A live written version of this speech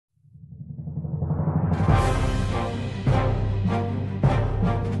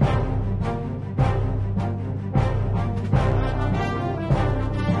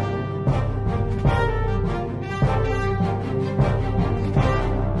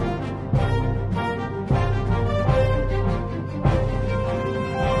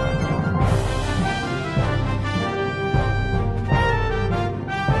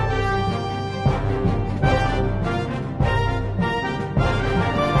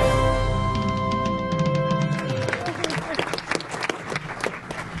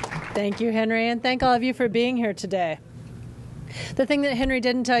Thank you, Henry, and thank all of you for being here today. The thing that Henry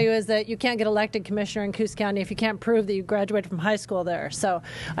didn't tell you is that you can't get elected commissioner in Coos County if you can't prove that you graduated from high school there. So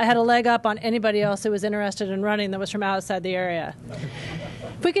I had a leg up on anybody else who was interested in running that was from outside the area.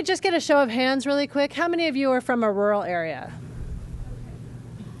 If we could just get a show of hands really quick, how many of you are from a rural area?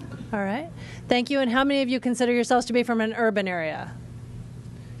 All right. Thank you. And how many of you consider yourselves to be from an urban area?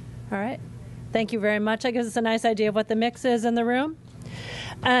 All right. Thank you very much. That gives us a nice idea of what the mix is in the room.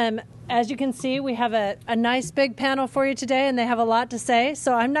 As you can see, we have a nice big panel for you today, and they have a lot to say,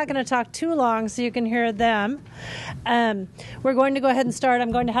 so I'm not going to talk too long so you can hear them. We're going to go ahead and start.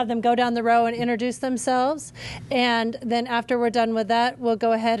 I'm going to have them go down the row and introduce themselves, and then after we're done with that, we'll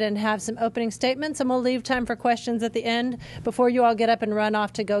go ahead and have some opening statements, and we'll leave time for questions at the end before you all get up and run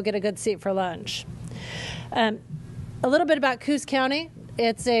off to go get a good seat for lunch. A little bit about Coos County.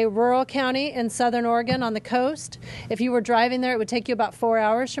 It's a rural county in southern Oregon on the coast. If you were driving there, it would take you about 4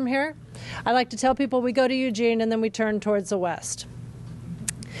 hours from here. I like to tell people we go to Eugene and then we turn towards the west.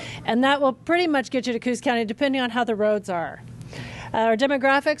 And that will pretty much get you to Coos County depending on how the roads are. Our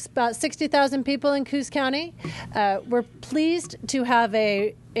demographics, about 60,000 people in Coos County. We're pleased to have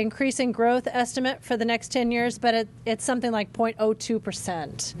a increasing growth estimate for the next 10 years, but it's something like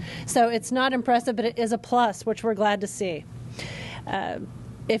 0.02%. So it's not impressive, but it is a plus, which we're glad to see.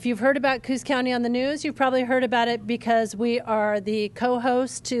 If you've heard about Coos County on the news, you've probably heard about it because we are the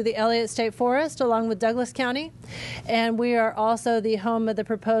co-host to the Elliott State Forest along with Douglas County, and we are also the home of the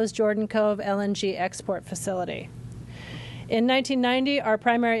proposed Jordan Cove LNG export facility. In 1990, our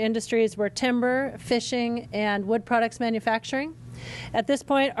primary industries were timber, fishing, and wood products manufacturing. At this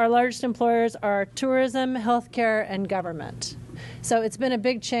point, our largest employers are tourism, healthcare, and government. So it's been a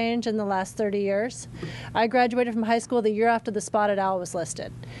big change in the last 30 years. I graduated from high school the year after the spotted owl was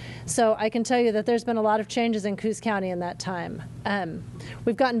listed. So I can tell you that there's been a lot of changes in Coos County in that time.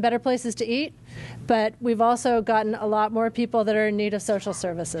 We've gotten better places to eat, but we've also gotten a lot more people that are in need of social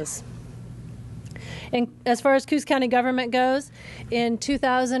services. And as far as Coos County government goes, in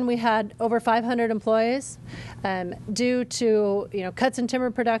 2000 we had over 500 employees. Due to cuts in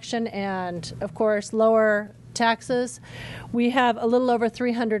timber production and, of course, lower taxes, we have a little over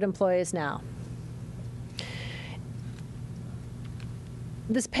 300 employees now.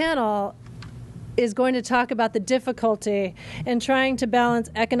 This panel is going to talk about the difficulty in trying to balance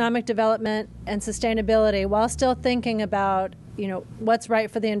economic development and sustainability while still thinking about what's right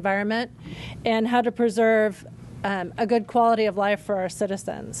for the environment and how to preserve a good quality of life for our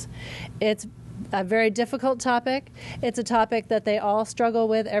citizens. It's a very difficult topic. It's a topic that they all struggle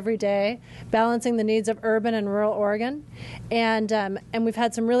with every day, balancing the needs of urban and rural Oregon. And we've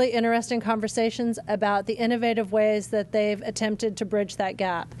had some really interesting conversations about the innovative ways that they've attempted to bridge that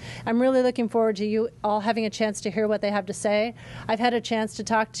gap. I'm really looking forward to you all having a chance to hear what they have to say. I've had a chance to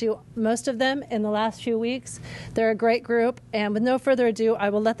talk to most of them in the last few weeks. They're a great group, and with no further ado, I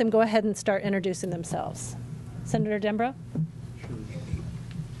will let them go ahead and start introducing themselves. Senator Dembro?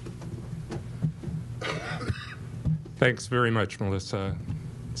 Thanks very much, Melissa.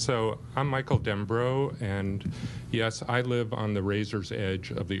 So I'm Michael Dembro, and yes, I live on the razor's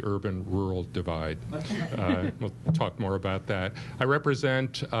edge of the urban-rural divide. We'll talk more about that. I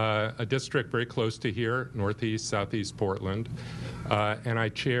represent a district very close to here, northeast, southeast Portland, and I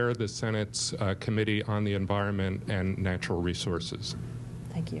chair the Senate's Committee on the Environment and Natural Resources.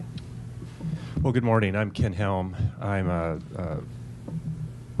 Thank you. Well, good morning. I'm Ken Helm. I'm a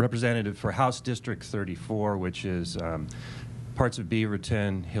representative for House District 34, which is parts of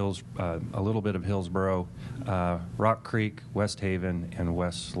Beaverton, a little bit of Hillsborough, Rock Creek, West Haven, and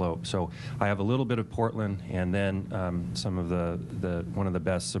West Slope. So I have a little bit of Portland, and then some of one of the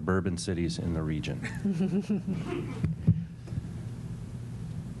best suburban cities in the region.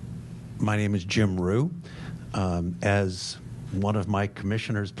 My name is Jim Rue. As one of my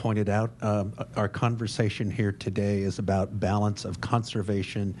commissioners pointed out, our conversation here today is about balance of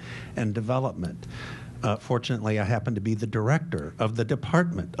conservation and development. Fortunately, I happen to be the director of the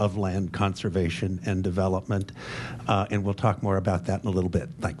Department of Land Conservation and Development, and we'll talk more about that in a little bit.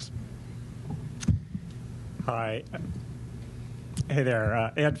 Thanks. Hi. Hey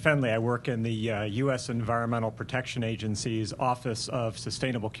there, Ed Fenley. I work in the U.S. Environmental Protection Agency's Office of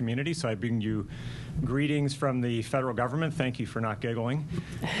Sustainable Communities, so I bring you greetings from the federal government. Thank you for not giggling.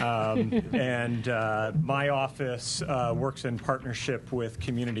 And my office works in partnership with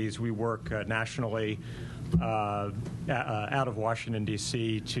communities. We work nationally out of Washington,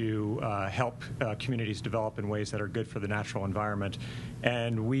 D.C. to help communities develop in ways that are good for the natural environment.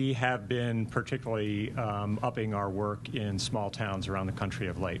 And we have been particularly upping our work in small towns around the country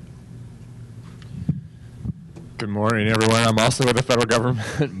of late. Good morning, everyone. I'm also with the federal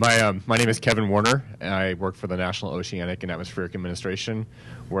government. My name is Kevin Warner, and I work for the National Oceanic and Atmospheric Administration,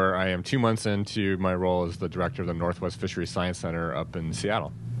 where I am 2 months into my role as the director of the Northwest Fisheries Science Center up in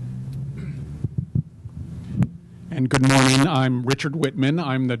Seattle. And good morning. I'm Richard Whitman.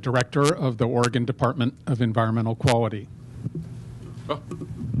 I'm the director of the Oregon Department of Environmental Quality.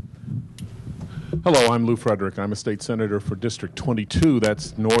 Hello, I'm Lou Frederick. I'm a state senator for District 22.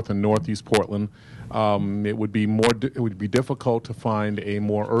 That's North and Northeast Portland. It would be difficult to find a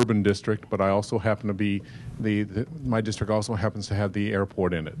more urban district, but I also happen to be my district also happens to have the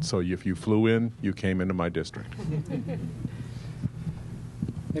airport in it. So if you flew in, you came into my district.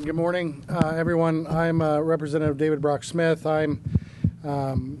 And good morning, everyone. I'm Representative David Brock Smith. I'm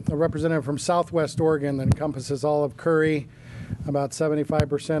a representative from Southwest Oregon that encompasses all of Curry, about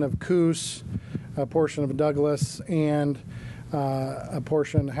 75% of Coos, a portion of Douglas, and a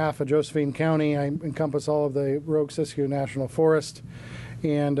portion, half of Josephine County. I encompass all of the Rogue Siskiyou National Forest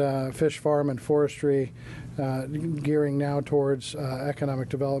and fish farm and forestry, gearing now towards economic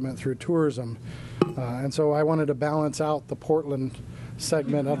development through tourism. And so I wanted to balance out the Portland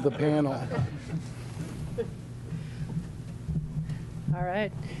segment of the panel. All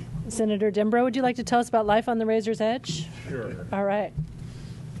right. Senator Dembrow, would you like to tell us about life on the Razor's Edge? Sure. All right.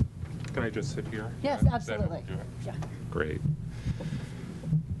 Can I just sit here? Yes, That absolutely. will do it? Yeah. Great.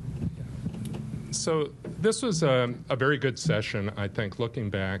 So this was a very good session, I think, looking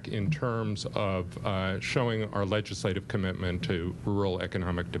back in terms of showing our legislative commitment to rural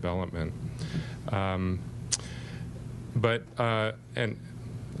economic development. And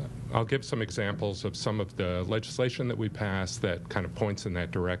I'll give some examples of some of the legislation that we passed that kind of points in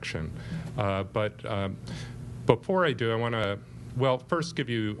that direction. But before I do, I want to, well, first give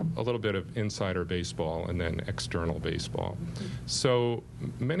you a little bit of insider baseball and then external baseball. So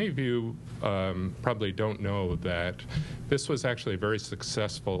many of you probably don't know that this was actually a very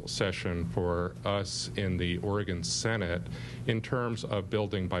successful session for us in the Oregon Senate in terms of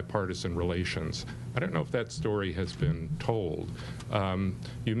building bipartisan relations. I don't know if that story has been told.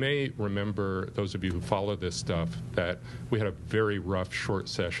 You may remember, those of you who follow this stuff, that we had a very rough short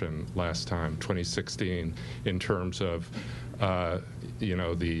session last time, 2016, in terms of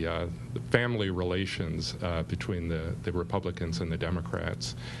the family relations between the Republicans and the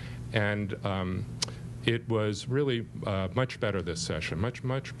Democrats. And it was really much better this session, much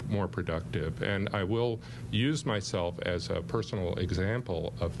more productive. And I will use myself as a personal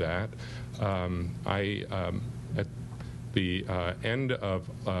example of that. At the end of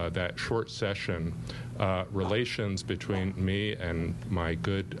that short session, relations between me and my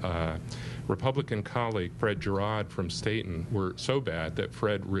good Republican colleague, Fred Girod from Staten, were so bad that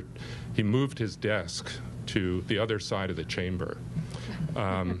Fred, he moved his desk to the other side of the chamber.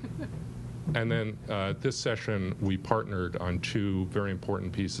 And then this session, we partnered on two very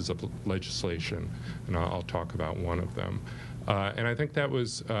important pieces of legislation, and I'll talk about one of them. And I think that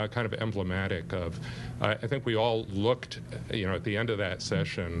was kind of emblematic of, I think we all looked, at the end of that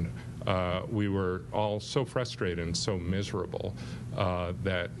session, we were all so frustrated and so miserable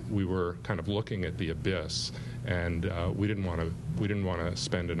that we were kind of looking at the abyss, and we didn't want to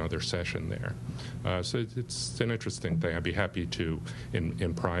spend another session there. So it's an interesting thing. I'd be happy to,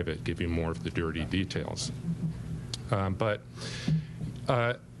 in private, give you more of the dirty details.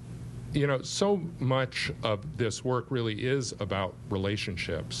 So much of this work really is about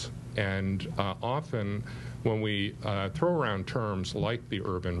relationships, and often when we throw around terms like the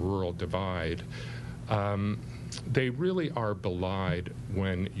urban-rural divide, they really are belied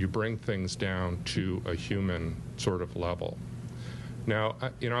when you bring things down to a human sort of level. Now,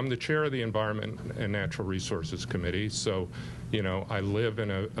 I'm the chair of the Environment and Natural Resources Committee, so, I live in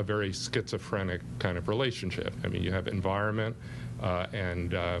a very schizophrenic kind of relationship. I mean, you have environment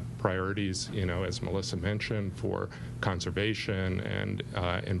and priorities, as Melissa mentioned, for conservation and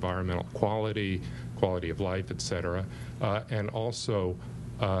environmental quality of life, et cetera, and also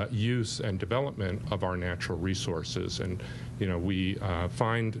use and development of our natural resources. And, we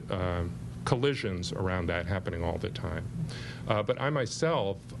find collisions around that happening all the time. But I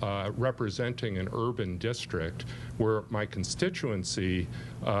myself, representing an urban district where my constituency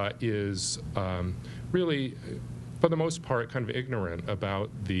is really, for the most part, kind of ignorant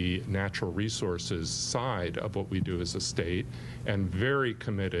about the natural resources side of what we do as a state, and very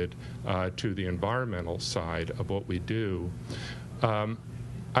committed to the environmental side of what we do.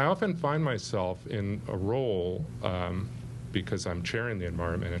 I often find myself in a role, because I'm chairing the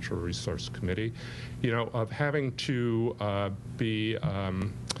Environment and Natural Resource Committee, of having to be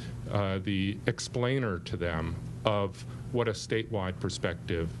the explainer to them of what a statewide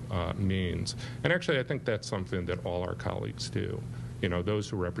perspective means. And actually, I think that's something that all our colleagues do. You know, those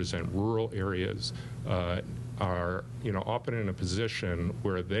who represent rural areas are, you know, often in a position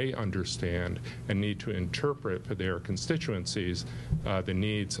where they understand and need to interpret for their constituencies the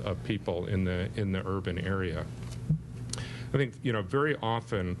needs of people in the urban area. I think, you know, very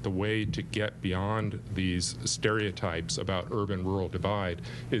often the way to get beyond these stereotypes about urban-rural divide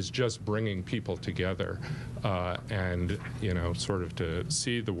is just bringing people together and, you know, sort of to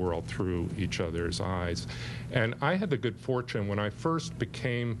see the world through each other's eyes. And I had the good fortune when I first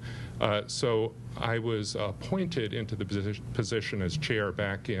became, so I was appointed into the position as chair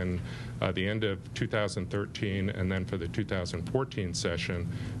back in the end of 2013 and then for the 2014 session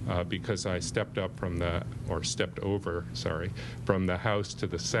because I stepped up from the, or stepped over, sorry, from the House to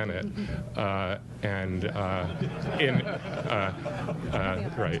the Senate. And in,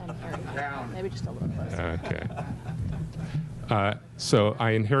 right. Maybe just a little closer. Okay. So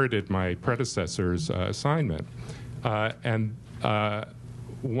I inherited my predecessor's assignment. And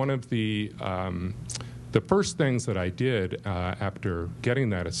one of the first things that I did after getting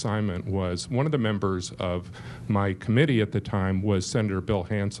that assignment was one of the members of my committee at the time was Senator Bill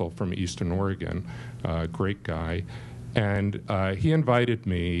Hansel from Eastern Oregon, great guy. And he invited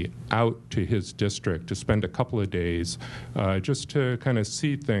me out to his district to spend a couple of days just to kind of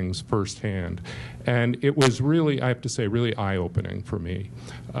see things firsthand. And it was really, I have to say, really eye-opening for me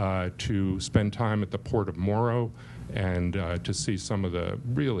to spend time at the Port of Morrow and to see some of the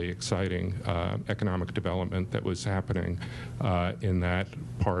really exciting economic development that was happening in that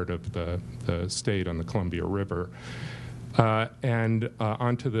part of the state on the Columbia River. And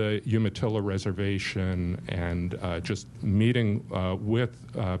onto the Umatilla Reservation and just meeting with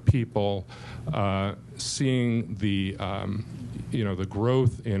people, seeing the, you know, the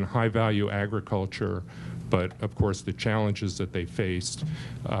growth in high-value agriculture, but of course the challenges that they faced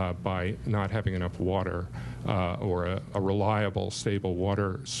by not having enough water or a reliable, stable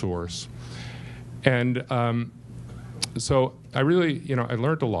water source. And so I really, you know, I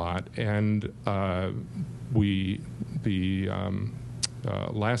learned a lot, and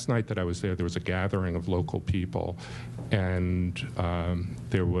last night that I was there was a gathering of local people, and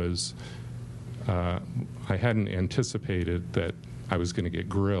there was, I hadn't anticipated that I was going to get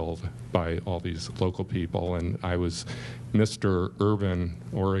grilled by all these local people, and I was Mr. Urban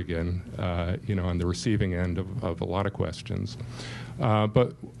Oregon, you know, on the receiving end of a lot of questions.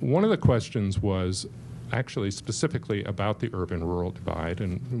 But one of the questions was actually specifically about the urban-rural divide,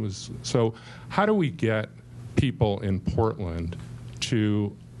 and it was, so how do we get people in Portland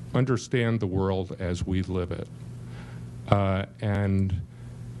to understand the world as we live it? And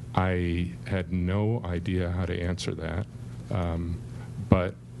I had no idea how to answer that,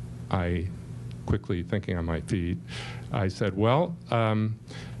 but I, quickly thinking on my feet, I said, well,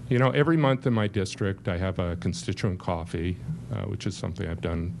 you know, every month in my district I have a constituent coffee, which is something I've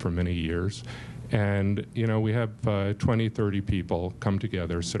done for many years. And, you know, we have 20, 30 people come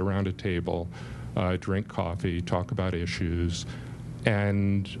together, sit around a table, drink coffee, talk about issues,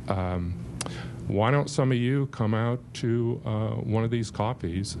 and why don't some of you come out to one of these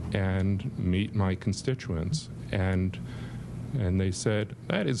coffees and meet my constituents? And they said,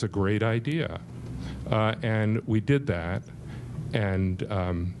 that is a great idea. And we did that,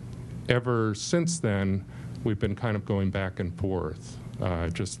 and ever since then, we've been kind of going back and forth.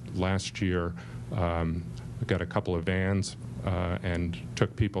 Just last year, we got a couple of vans and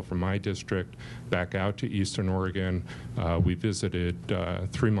took people from my district back out to Eastern Oregon. We visited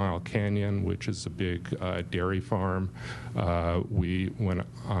 3 Mile Canyon, which is a big dairy farm. We went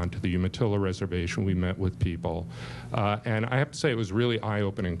on to the Umatilla Reservation. We met with people. And I have to say it was really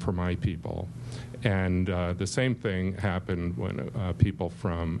eye-opening for my people. And the same thing happened when people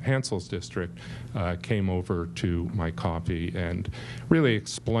from Hansel's district came over to my coffee and really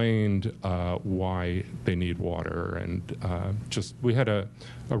explained why they need water. And just, we had a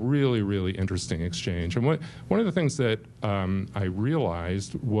really, really interesting exchange. And one of the things that I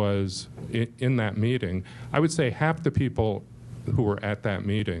realized was in that meeting, I would say half the people who were at that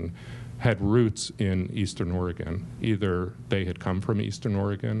meeting had roots in Eastern Oregon. Either they had come from Eastern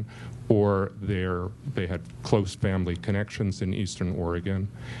Oregon or they had close family connections in Eastern Oregon.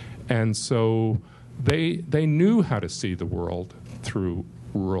 And so they knew how to see the world through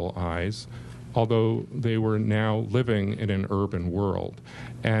rural eyes, although they were now living in an urban world.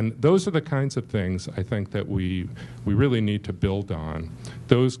 And those are the kinds of things I think that we really need to build on.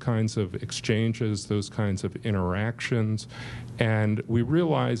 those kinds of exchanges, those kinds of interactions, and we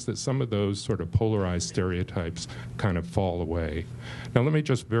realize that some of those sort of polarized stereotypes kind of fall away. Now, let me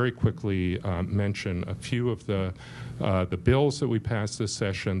just very quickly mention a few of the bills that we passed this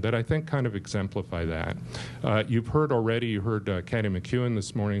session that I think kind of exemplify that. You've heard already, you heard Kathy McEwen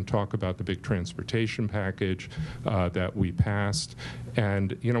this morning talk about the big transportation package that we passed.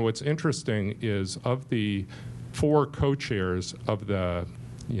 And, you know, what's interesting is of the 4 co-chairs of the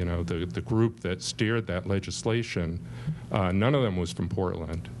group that steered that legislation, none of them was from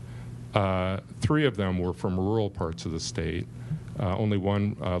Portland. 3 of them were from rural parts of the state. Only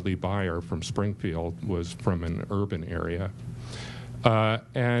one, Lee Byer from Springfield, was from an urban area.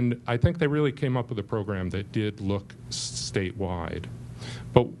 And I think they really came up with a program that did look statewide.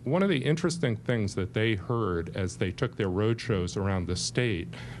 But one of the interesting things that they heard as they took their roadshows around the state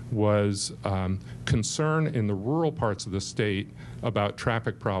was concern in the rural parts of the state about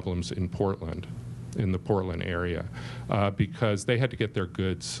traffic problems in Portland, in the Portland area, because they had to get their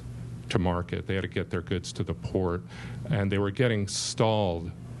goods to market. They had to get their goods to the port, and they were getting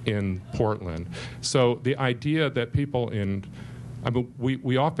stalled in Portland. So the idea that people in, I mean,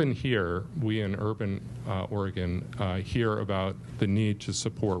 we often hear, we in urban Oregon, hear about the need to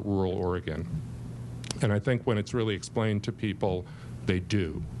support rural Oregon. And I think when it's really explained to people, they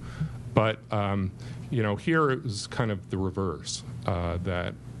do. But, you know, here it was kind of the reverse,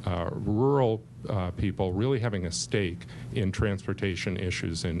 that rural people really having a stake in transportation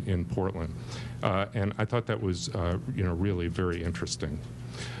issues in Portland. And I thought that was, you know, really very interesting.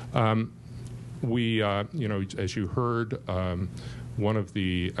 We, you know, as you heard, one of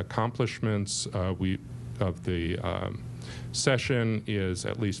the accomplishments of the session is,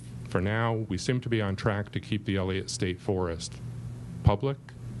 at least for now, we seem to be on track to keep the Elliott State Forest public.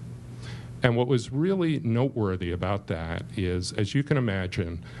 And what was really noteworthy about that is, as you can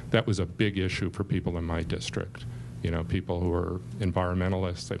imagine, that was a big issue for people in my district. You know, people who are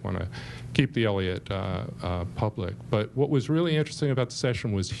environmentalists, they want to keep the Elliott public. But what was really interesting about the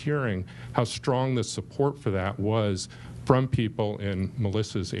session was hearing how strong the support for that was from people in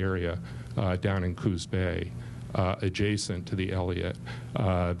Melissa's area down in Coos Bay, adjacent to the Elliott,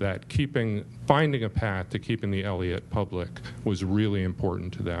 that finding a path to keeping the Elliott public was really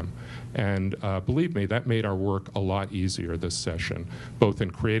important to them. And believe me, that made our work a lot easier this session, both in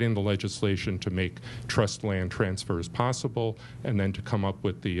creating the legislation to make trust land transfers possible, and then to come up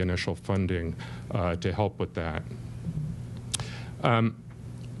with the initial funding to help with that.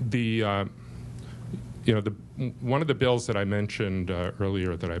 You know, one of the bills that I mentioned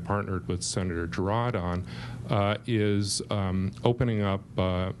earlier that I partnered with Senator Girard on is opening up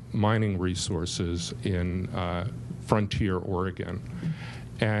mining resources in frontier Oregon.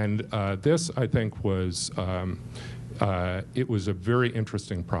 And this, I think, was it was a very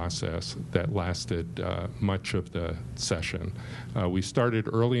interesting process that lasted much of the session. We started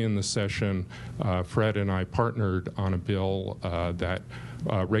early in the session. Fred and I partnered on a bill that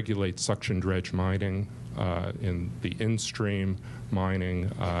regulates suction dredge mining in the in-stream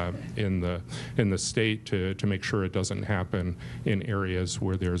mining in the state to make sure it doesn't happen in areas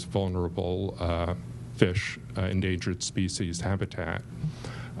where there's vulnerable fish, endangered species habitat.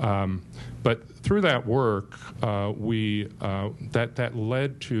 But through that work, that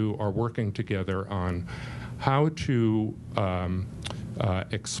led to our working together on how to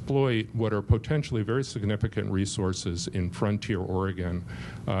exploit what are potentially very significant resources in frontier Oregon,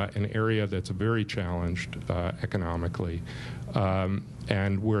 an area that's very challenged economically,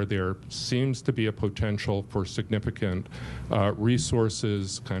 and where there seems to be a potential for significant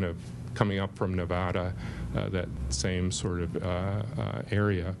resources kind of coming up from Nevada, that same sort of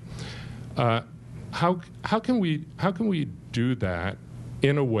area. How can we do that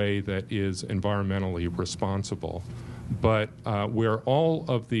in a way that is environmentally responsible, but where all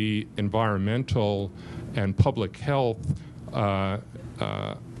of the environmental and public health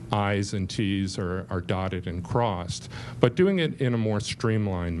I's and T's are dotted and crossed, but doing it in a more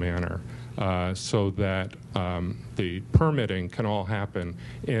streamlined manner so that the permitting can all happen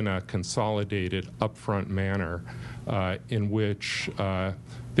in a consolidated upfront manner in which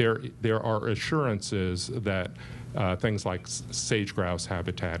there are assurances that things like sage grouse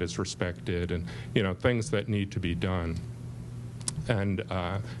habitat is respected, and things that need to be done. And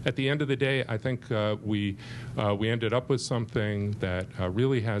at the end of the day, I think we ended up with something that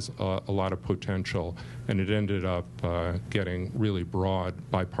really has a lot of potential, and it ended up getting really broad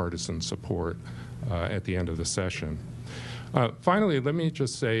bipartisan support at the end of the session. Finally, let me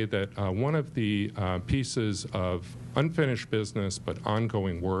just say that one of the pieces of unfinished business but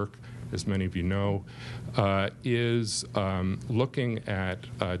ongoing work as many of you know, is looking at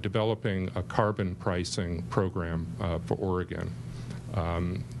developing a carbon pricing program for Oregon,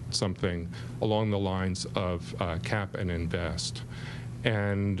 something along the lines of cap and invest.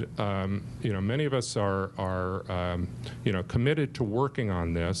 And many of us are committed to working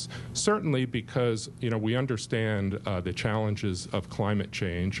on this, certainly because we understand the challenges of climate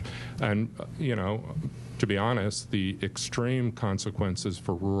change, and to be honest, the extreme consequences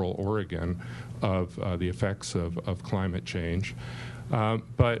for rural Oregon of the effects of climate change.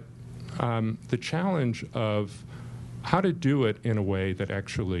 But the challenge of how to do it in a way that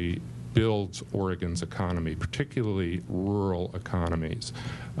actually builds Oregon's economy, particularly rural economies,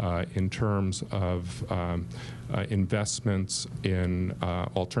 in terms of investments in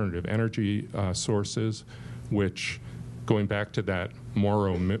alternative energy sources, which, going back to that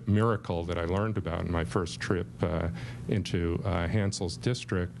Morrow miracle that I learned about in my first trip into Hansel's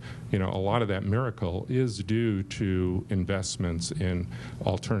district, a lot of that miracle is due to investments in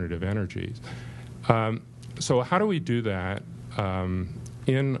alternative energies. So how do we do that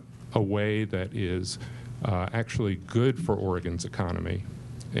in a way that is actually good for Oregon's economy,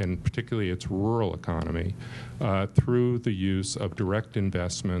 and particularly its rural economy, through the use of direct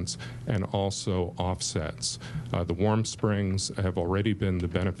investments and also offsets? The Warm Springs have already been the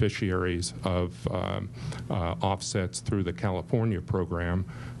beneficiaries of offsets through the California program.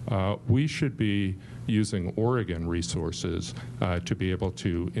 We should be using Oregon resources to be able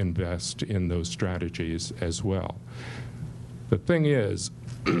to invest in those strategies as well. The thing is,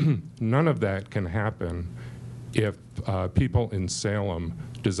 none of that can happen if people in Salem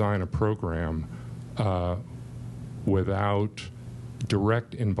design a program without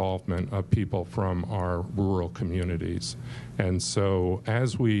direct involvement of people from our rural communities. And so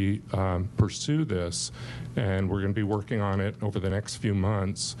as we pursue this, and we're going to be working on it over the next few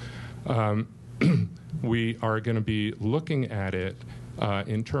months, we are going to be looking at it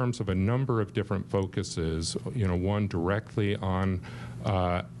in terms of a number of different focuses, one directly on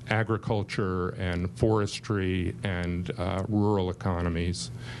agriculture and forestry and rural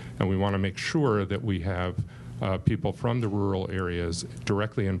economies. And we want to make sure that we have people from the rural areas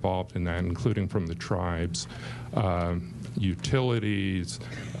directly involved in that, including from the tribes, utilities,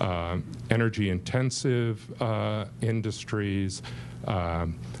 energy-intensive industries,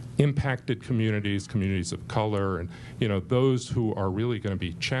 impacted communities, communities of color, and those who are really going to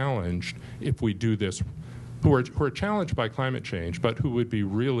be challenged if we do this, who are challenged by climate change, but who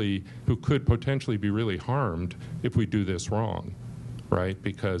could potentially be really harmed if we do this wrong, right?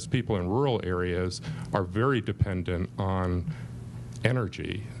 Because people in rural areas are very dependent on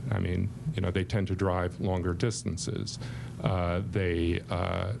energy. I mean, they tend to drive longer distances. They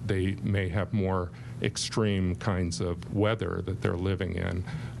may have more extreme kinds of weather that they're living in.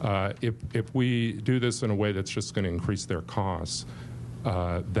 If we do this in a way that's just going to increase their costs,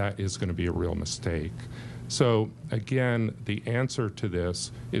 that is going to be a real mistake. So again, the answer to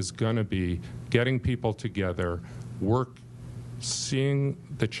this is going to be getting people together, seeing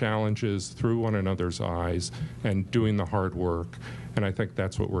the challenges through one another's eyes, and doing the hard work. And I think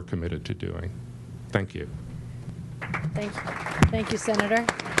that's what we're committed to doing. Thank you. Thank you, Senator.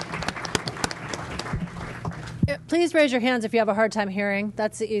 Please raise your hands if you have a hard time hearing.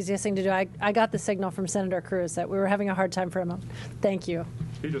 That's the easiest thing to do. I got the signal from Senator Cruz that we were having a hard time for a moment. Thank you.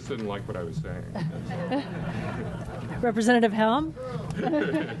 He just didn't like what I was saying. Representative Helm?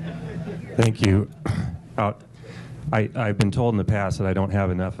 Thank you. I've been told in the past that I don't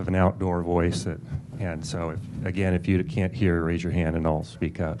have enough of an outdoor voice, and so, if you can't hear, raise your hand and I'll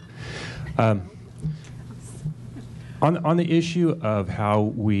speak up. On the issue of how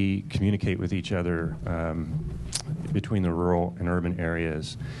we communicate with each other between the rural and urban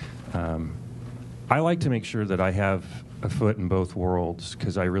areas, I like to make sure that I have a foot in both worlds,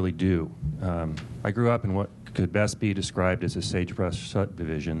 because I really do. I grew up in what could best be described as a sagebrush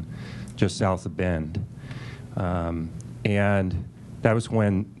subdivision just south of Bend. And that was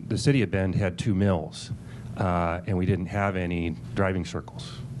when the city of Bend had 2 mills, and we didn't have any driving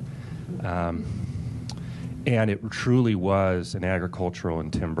circles. And it truly was an agricultural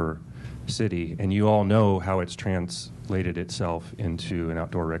and timber city, and you all know how it's translated itself into an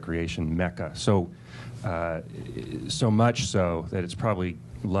outdoor recreation mecca. So much so that it's probably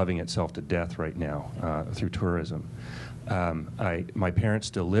loving itself to death right now through tourism. My parents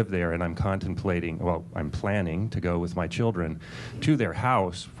still live there, and I'm planning to go with my children to their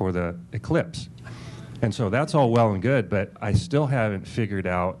house for the eclipse. And so that's all well and good, but I still haven't figured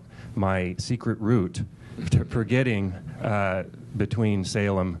out my secret route for getting between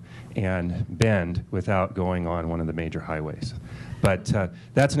Salem and Bend without going on one of the major highways. But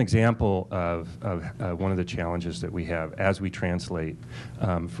that's an example of one of the challenges that we have as we translate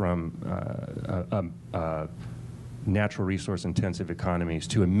from natural resource intensive economies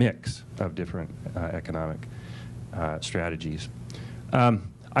to a mix of different economic strategies.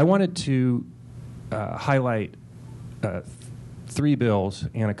 I wanted to highlight 3 bills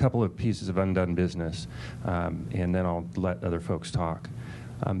and a couple of pieces of undone business, and then I'll let other folks talk.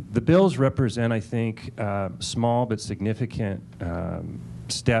 The bills represent, I think, small but significant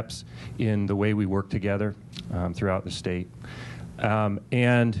steps in the way we work together throughout the state.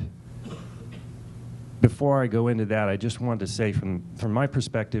 And before I go into that, I just wanted to say from my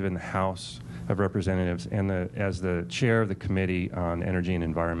perspective in the House of Representatives and as the chair of the Committee on Energy and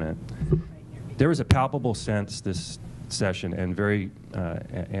Environment, there was a palpable sense this session, and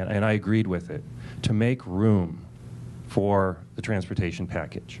and I agreed with it, to make room for the transportation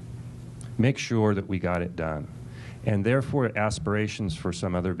package. Make sure that we got it done. And therefore, aspirations for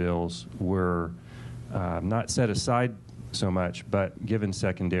some other bills were not set aside so much, but given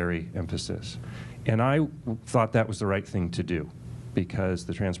secondary emphasis. And I thought that was the right thing to do, because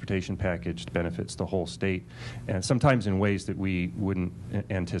the transportation package benefits the whole state, and sometimes in ways that we wouldn't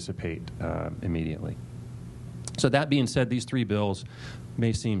anticipate immediately. So that being said, these 3 bills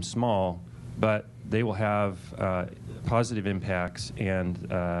may seem small, but they will have positive impacts, and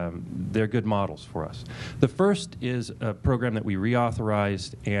they're good models for us. The first is a program that we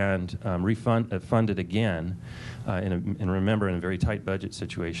reauthorized and funded again, and remember, in a very tight budget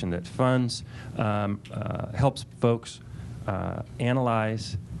situation, that funds, helps folks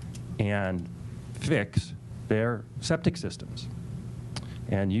analyze and fix their septic systems.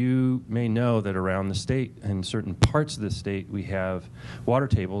 And you may know that around the state, in certain parts of the state, we have water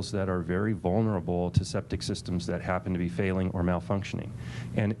tables that are very vulnerable to septic systems that happen to be failing or malfunctioning.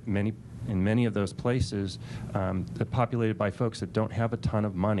 And in many of those places, they're populated by folks that don't have a ton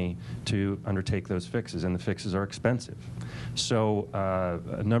of money to undertake those fixes, and the fixes are expensive. So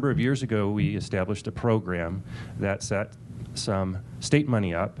a number of years ago, we established a program that set some state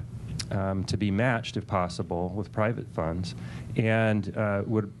money up to be matched, if possible, with private funds, and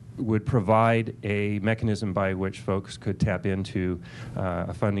would provide a mechanism by which folks could tap into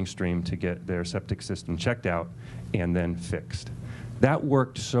a funding stream to get their septic system checked out and then fixed. That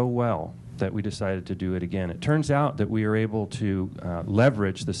worked so well that we decided to do it again. It turns out that we are able to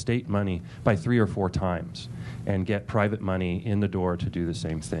leverage the state money by 3 or 4 times and get private money in the door to do the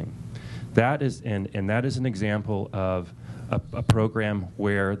same thing. That is, and that is an example of a program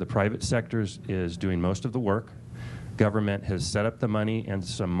where the private sector is doing most of the work. Government has set up the money and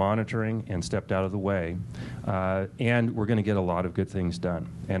some monitoring and stepped out of the way, and we're going to get a lot of good things done.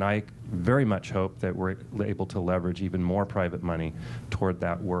 And I very much hope that we're able to leverage even more private money toward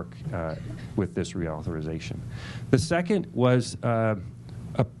that work with this reauthorization. The second was a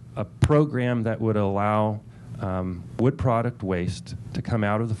program that would allow wood product waste to come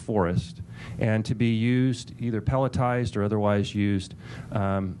out of the forest and to be used, either pelletized or otherwise used,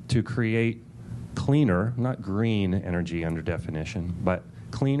 to create cleaner, not green energy under definition, but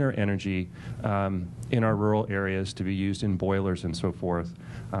cleaner energy in our rural areas to be used in boilers and so forth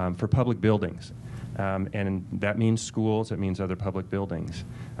for public buildings. And that means schools, it means other public buildings.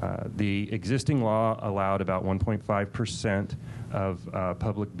 The existing law allowed about 1.5% of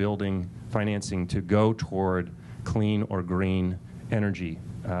public building financing to go toward clean or green energy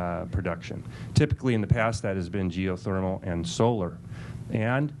production. Typically in the past that has been geothermal and solar.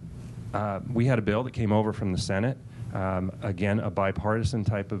 And we had a bill that came over from the Senate, again a bipartisan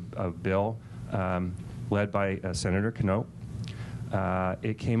type of bill led by Senator Knopp.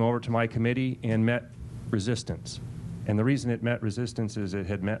 It came over to my committee and met resistance. And the reason it met resistance is it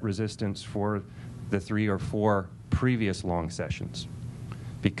had met resistance for the 3 or 4 previous long sessions,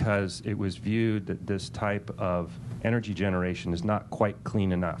 because it was viewed that this type of energy generation is not quite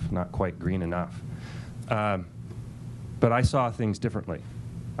clean enough, not quite green enough. But I saw things differently.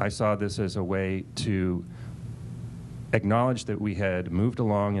 I saw this as a way to acknowledge that we had moved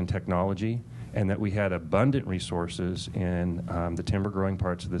along in technology and that we had abundant resources in the timber growing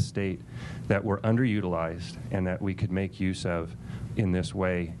parts of the state that were underutilized and that we could make use of in this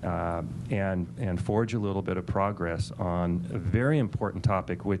way and forge a little bit of progress on a very important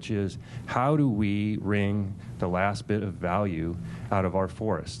topic, which is how do we wring the last bit of value out of our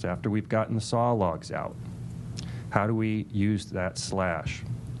forests after we've gotten the saw logs out? How do we use that slash?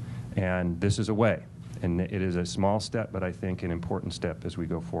 And this is a way, and it is a small step, but I think an important step as we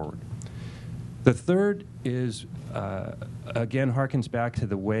go forward. The third is, again, harkens back to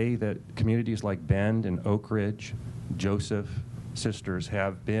the way that communities like Bend and Oak Ridge, Joseph, sisters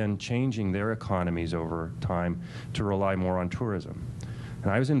have been changing their economies over time to rely more on tourism.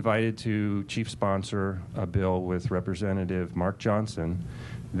 And I was invited to chief sponsor a bill with Representative Mark Johnson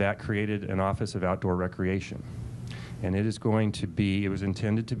that created an Office of Outdoor Recreation. And it is going to be, it was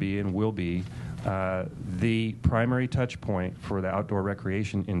intended to be and will be, the primary touch point for the outdoor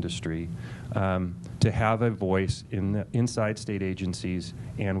recreation industry to have a voice inside state agencies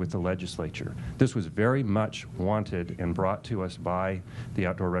and with the legislature. This was very much wanted and brought to us by the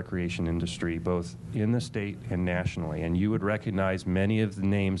outdoor recreation industry, both in the state and nationally. And you would recognize many of the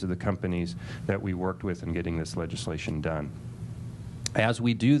names of the companies that we worked with in getting this legislation done. As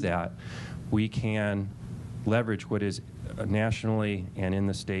we do that, we can leverage what is nationally and in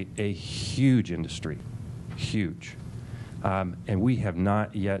the state a huge industry, huge. And we have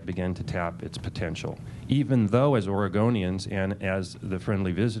not yet begun to tap its potential, even though as Oregonians and as the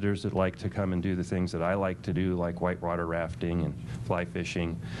friendly visitors that like to come and do the things that I like to do, like whitewater rafting and fly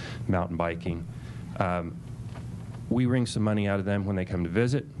fishing, mountain biking, we wring some money out of them when they come to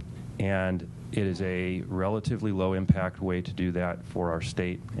visit, and it is a relatively low impact way to do that for our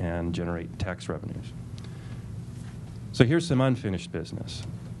state and generate tax revenues. So here's some unfinished business.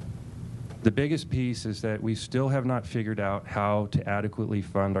 The biggest piece is that we still have not figured out how to adequately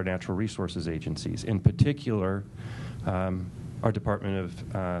fund our natural resources agencies, in particular our Department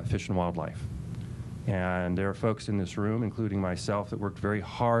of Fish and Wildlife. And there are folks in this room, including myself, that worked very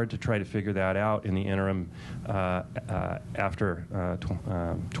hard to try to figure that out in the interim after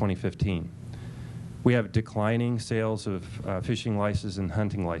 2015. We have declining sales of fishing licenses and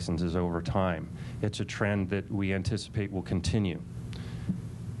hunting licenses over time. It's a trend that we anticipate will continue.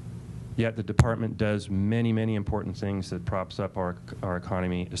 Yet the department does many, many important things that props up our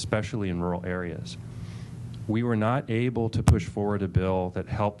economy, especially in rural areas. We were not able to push forward a bill that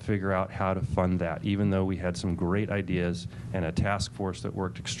helped figure out how to fund that, even though we had some great ideas and a task force that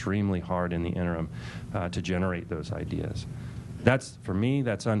worked extremely hard in the interim to generate those ideas. That's, for me,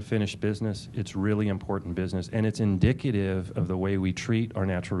 that's unfinished business. It's really important business, and it's indicative of the way we treat our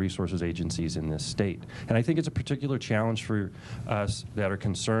natural resources agencies in this state. And I think it's a particular challenge for us that are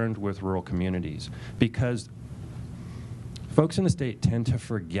concerned with rural communities, because folks in the state tend to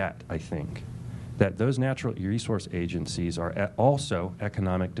forget, I think, that those natural resource agencies are also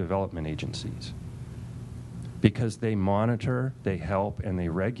economic development agencies, because they monitor, they help, and they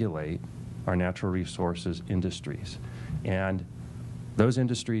regulate our natural resources industries. And those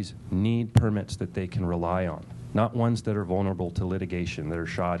industries need permits that they can rely on, not ones that are vulnerable to litigation, that are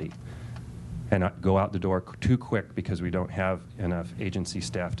shoddy, and go out the door too quick because we don't have enough agency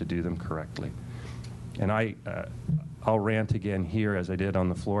staff to do them correctly. And I'll rant again here, as I did on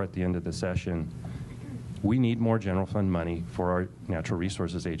the floor at the end of the session. We need more general fund money for our natural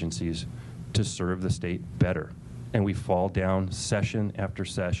resources agencies to serve the state better. And we fall down session after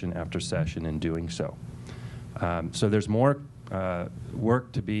session after session in doing so. So there's more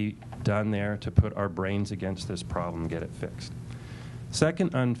work to be done there to put our brains against this problem and get it fixed.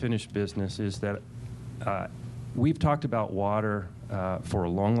 Second unfinished business is that we've talked about water for a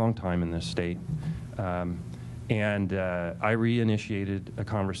long, long time in this state. And I reinitiated a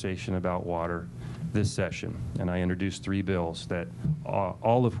conversation about water this session, and I introduced 3 bills that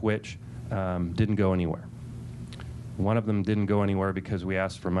all of which didn't go anywhere. One of them didn't go anywhere because we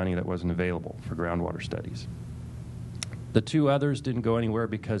asked for money that wasn't available for groundwater studies. The 2 others didn't go anywhere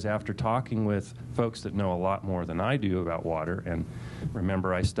because after talking with folks that know a lot more than I do about water, and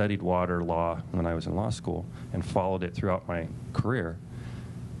remember I studied water law when I was in law school and followed it throughout my career,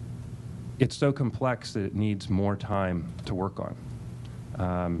 it's so complex that it needs more time to work on.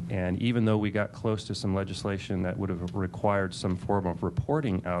 And even though we got close to some legislation that would have required some form of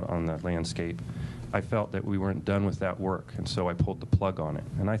reporting out on the landscape, I felt that we weren't done with that work, and so I pulled the plug on it.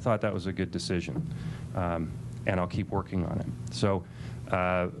 And I thought that was a good decision, and I'll keep working on it. So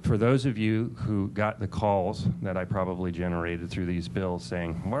for those of you who got the calls that I probably generated through these bills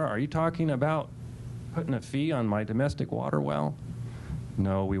saying, "Well, are you talking about putting a fee on my domestic water well?"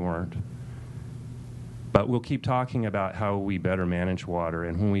 No, we weren't. But we'll keep talking about how we better manage water,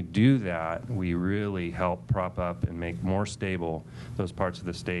 and when we do that, we really help prop up and make more stable those parts of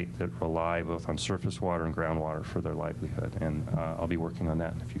the state that rely both on surface water and groundwater for their livelihood. And I'll be working on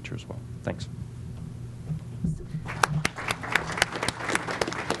that in the future as well. Thanks.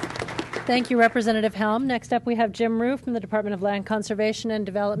 Thank you, Representative Helm. Next up, we have Jim Rue from the Department of Land Conservation and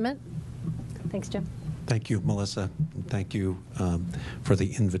Development. Thanks, Jim. Thank you, Melissa. And thank you for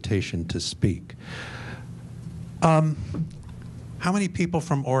the invitation to speak. How many people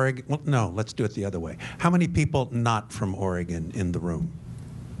from Oregon? Well, no, let's do it the other way. How many people not from Oregon in the room?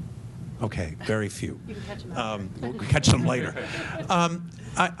 Okay, very few. You can catch them We'll catch them later.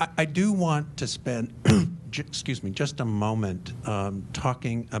 I do want to spend, excuse me, just a moment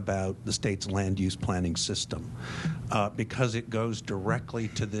talking about the state's land use planning system because it goes directly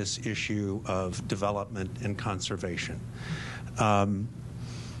to this issue of development and conservation.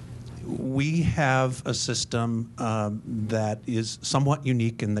 We have a system that is somewhat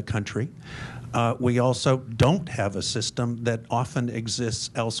unique in the country. We also don't have a system that often exists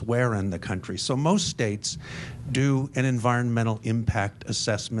elsewhere in the country. So most states do an environmental impact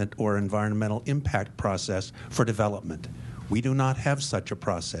assessment or environmental impact process for development. We do not have such a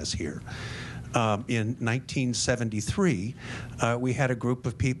process here. In 1973, we had a group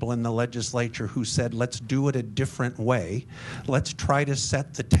of people in the legislature who said, let's do it a different way. Let's try to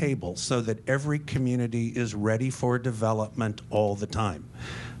set the table so that every community is ready for development all the time.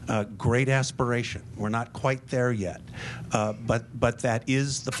 Great aspiration. We're not quite there yet, but that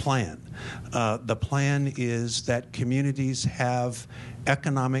is the plan. The plan is that communities have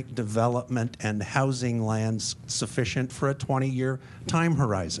economic development and housing lands sufficient for a 20-year time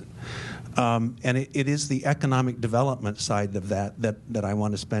horizon. And it is the economic development side of that I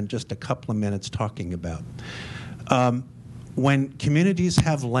want to spend just a couple of minutes talking about. When communities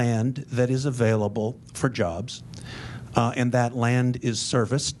have land that is available for jobs, and that land is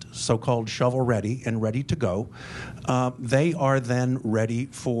serviced, so-called shovel-ready and ready to go, they are then ready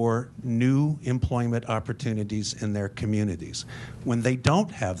for new employment opportunities in their communities. When they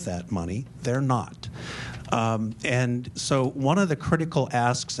don't have that money, they're not. And so one of the critical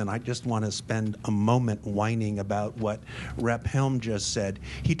asks, and I just want to spend a moment whining about what Rep. Helm just said.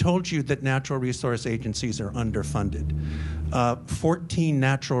 He told you that natural resource agencies are underfunded. 14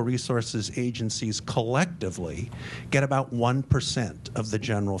 natural resources agencies collectively get about 1% of the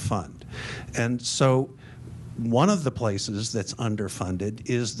general fund. And so one of the places that's underfunded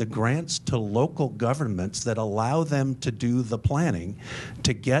is the grants to local governments that allow them to do the planning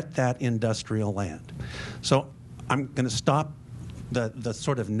to get that industrial land. So I'm going to stop the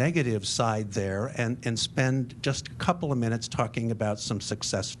sort of negative side there and spend just a couple of minutes talking about some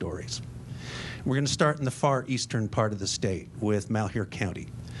success stories. We're going to start in the far eastern part of the state with Malheur County,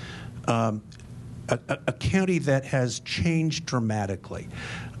 a county that has changed dramatically.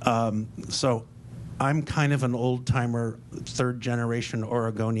 So I'm kind of an old-timer, third-generation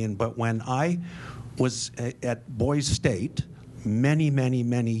Oregonian, but when I was at Boise State many, many,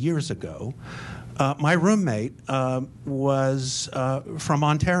 many years ago, my roommate was from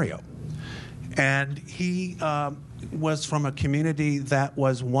Ontario, and he was from a community that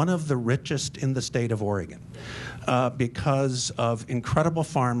was one of the richest in the state of Oregon because of incredible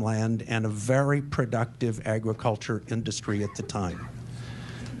farmland and a very productive agriculture industry at the time.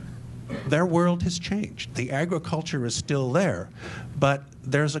 Their world has changed. The agriculture is still there, but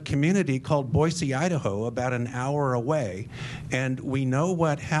there's a community called Boise, Idaho, about an hour away, and we know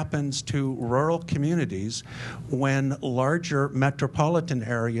what happens to rural communities when larger metropolitan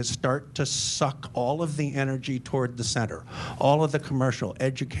areas start to suck all of the energy toward the center. All of the commercial,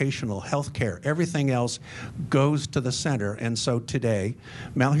 educational, healthcare, everything else goes to the center, and so today,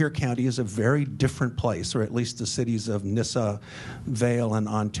 Malheur County is a very different place, or at least the cities of Nissa, Vail, and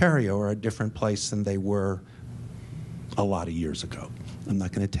Ontario are a different place than they were a lot of years ago. I'm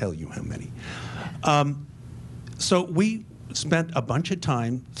not going to tell you how many. So we spent a bunch of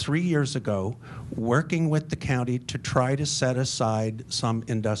time 3 years ago working with the county to try to set aside some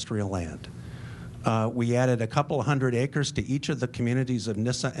industrial land. We added a couple hundred acres to each of the communities of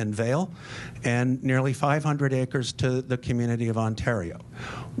Nissa and Vail, and nearly 500 acres to the community of Ontario.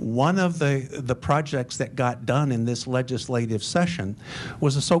 One of the projects that got done in this legislative session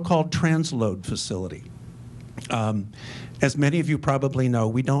was a so-called transload facility. As many of you probably know,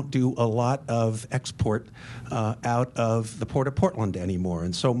 we don't do a lot of export out of the Port of Portland anymore,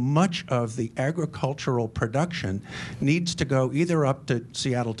 and so much of the agricultural production needs to go either up to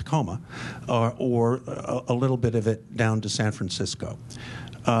Seattle, Tacoma, or a little bit of it down to San Francisco.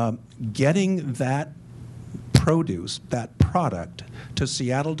 Getting that produce, that product, to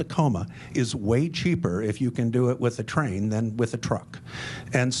Seattle, Tacoma is way cheaper if you can do it with a train than with a truck.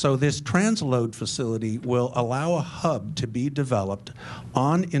 And so this transload facility will allow a hub to be developed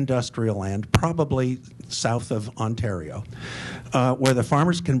on industrial land, probably south of Ontario, where the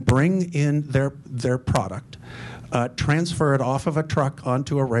farmers can bring in their product, transfer it off of a truck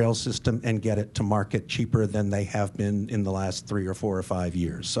onto a rail system and get it to market cheaper than they have been in the last 3 or 4 or 5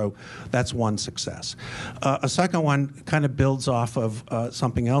 years. So that's one success. A second one kind of builds off of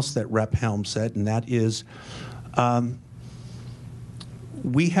something else that Rep. Helm said, and that is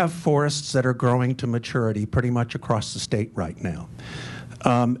we have forests that are growing to maturity pretty much across the state right now.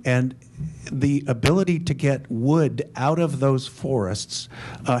 And the ability to get wood out of those forests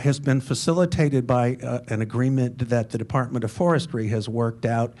has been facilitated by an agreement that the Department of Forestry has worked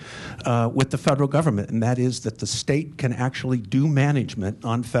out with the federal government, and that is that the state can actually do management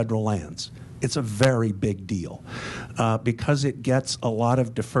on federal lands. It's a very big deal because it gets a lot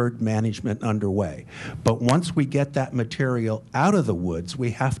of deferred management underway. But once we get that material out of the woods,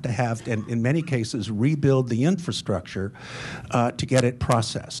 we have to have, and in many cases, rebuild the infrastructure to get it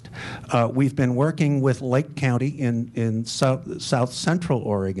processed. We've been working with Lake County in south central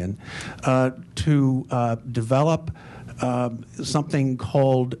Oregon to develop something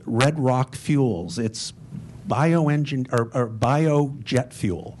called Red Rock Fuels. It's biojet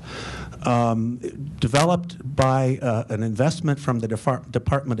fuel. Developed by an investment from the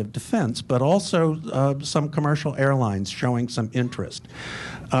Department of Defense, but also some commercial airlines showing some interest.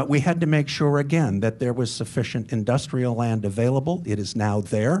 We had to make sure, again, that there was sufficient industrial land available. It is now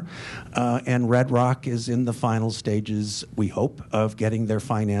there, and Red Rock is in the final stages, we hope, of getting their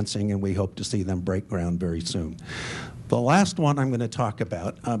financing, and we hope to see them break ground very soon. The last one I'm going to talk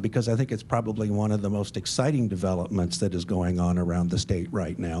about, because I think it's probably one of the most exciting developments that is going on around the state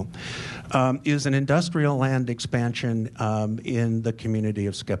right now, is an industrial land expansion in the community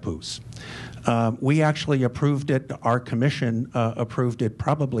of Scappoose. We actually approved it, our commission approved it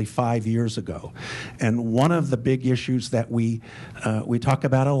probably 5 years ago. And one of the big issues that we talk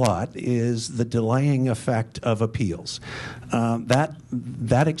about a lot is the delaying effect of appeals.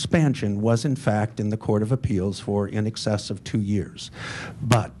 That expansion was in fact in the Court of Appeals for in excess of 2 years.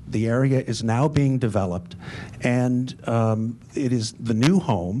 But the area is now being developed, and it is the new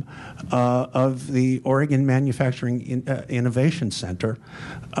home of the Oregon Manufacturing Innovation Center,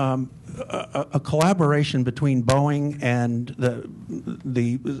 a collaboration between Boeing and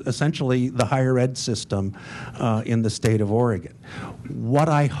the essentially the higher ed system in the state of Oregon. What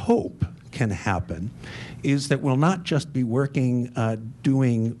I hope can happen is that we'll not just be working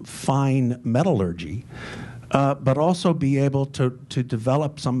doing fine metallurgy, but also be able to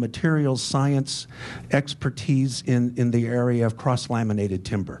develop some materials science expertise in the area of cross-laminated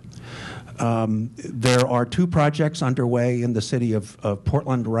timber. There are 2 projects underway in the city of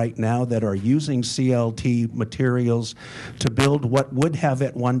Portland right now that are using CLT materials to build what would have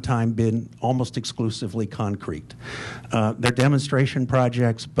at one time been almost exclusively concrete. They're demonstration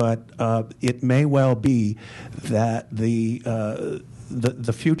projects, but it may well be that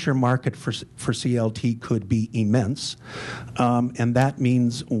the future market for CLT could be immense, and that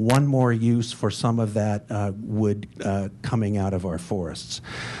means one more use for some of that wood coming out of our forests.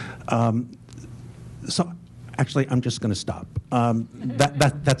 So actually, I'm just going to stop.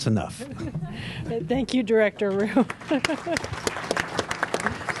 That's enough. Thank you, Director Rue.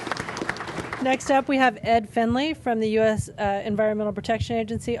 Next up, we have Ed Finley from the U.S. Environmental Protection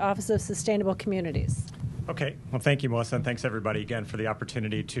Agency, Office of Sustainable Communities. Okay. Well, thank you, Melissa, and thanks, everybody, again, for the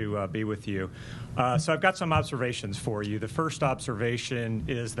opportunity to be with you. So I've got some observations for you. The first observation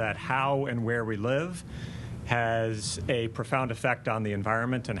is that how and where we live has a profound effect on the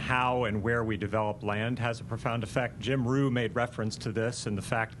environment, and how and where we develop land has a profound effect. Jim Rue made reference to this and the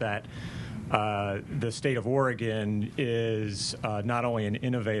fact that the state of Oregon is not only an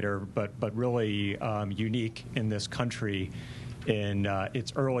innovator, but really unique in this country in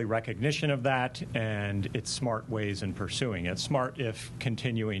its early recognition of that and its smart ways in pursuing it. Smart if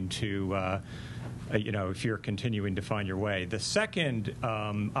continuing to, if you're continuing to find your way. The second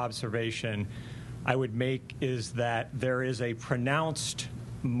observation I would make is that there is a pronounced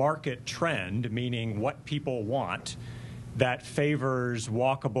market trend, meaning what people want, that favors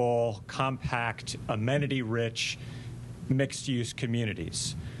walkable, compact, amenity-rich, mixed-use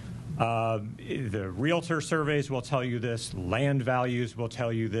communities. The realtor surveys will tell you this, land values will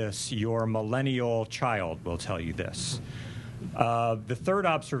tell you this, your millennial child will tell you this. The third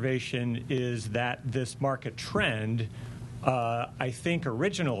observation is that this market trend, I think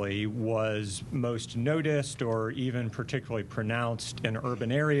originally was most noticed or even particularly pronounced in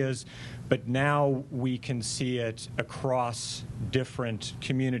urban areas, but now we can see it across different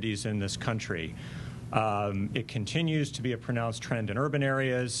communities in this country. It continues to be a pronounced trend in urban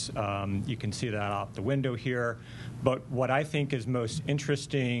areas. You can see that out the window here. But what I think is most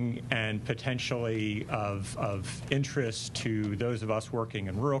interesting and potentially of interest to those of us working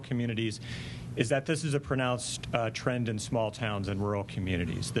in rural communities is that this is a pronounced trend in small towns and rural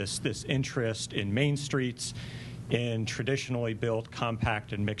communities. This interest in main streets, in traditionally built,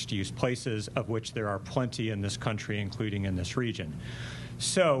 compact, and mixed-use places, of which there are plenty in this country, including in this region.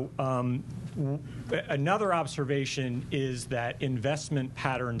 So another observation is that investment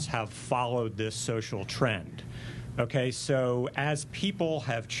patterns have followed this social trend. Okay, so as people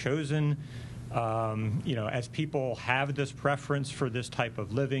have chosen, as people have this preference for this type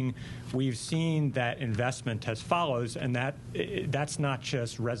of living, we've seen that investment as follows, and that's not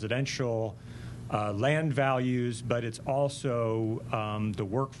just residential land values, but it's also the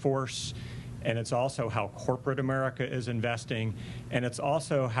workforce, and it's also how corporate America is investing, and it's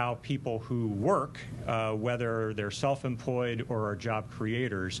also how people who work, whether they're self-employed or are job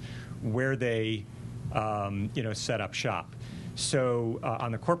creators, where they set up shop. So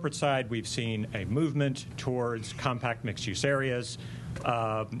on the corporate side, we've seen a movement towards compact mixed-use areas,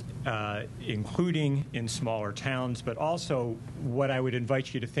 including in smaller towns, but also what I would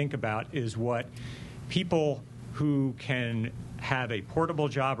invite you to think about is what people who can have a portable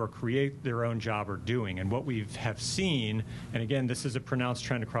job or create their own job are doing. And what we have seen, and again, this is a pronounced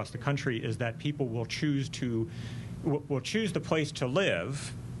trend across the country, is that people will choose the place to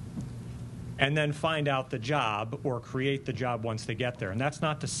live and then find out the job or create the job once they get there. And that's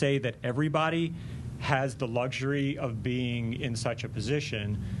not to say that everybody has the luxury of being in such a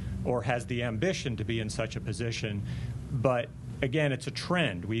position or has the ambition to be in such a position, but again, it's a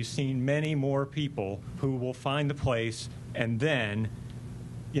trend. We've seen many more people who will find the place and then,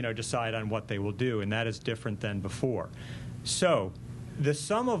 decide on what they will do, and that is different than before. So the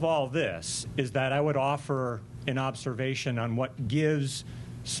sum of all this is that I would offer an observation on what gives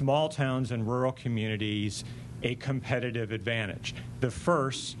small towns and rural communities a competitive advantage. The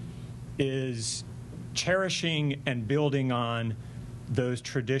first is cherishing and building on those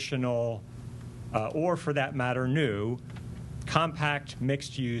traditional, or for that matter, new, compact,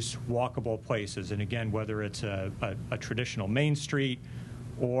 mixed-use, walkable places. And again, whether it's a traditional Main Street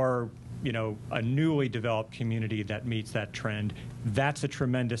or a newly developed community that meets that trend, that's a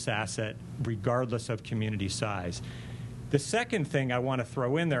tremendous asset regardless of community size. The second thing I want to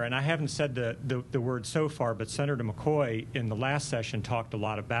throw in there, and I haven't said the word so far, but Senator McCoy in the last session talked a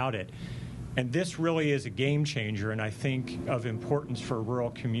lot about it, and this really is a game changer, and I think of importance for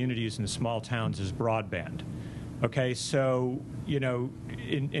rural communities and small towns, is broadband. Okay, so,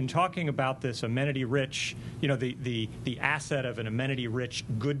 in talking about this amenity-rich, the asset of an amenity-rich,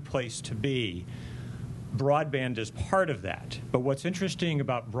 good place to be, broadband is part of that. But what's interesting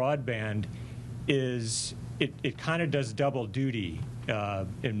about broadband is it kind of does double duty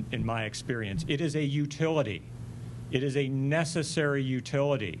in my experience. It is a utility. It is a necessary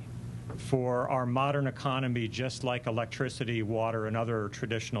utility for our modern economy, just like electricity, water, and other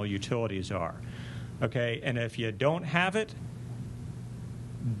traditional utilities are. Okay, and if you don't have it,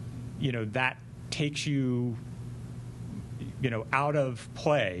 that takes you, out of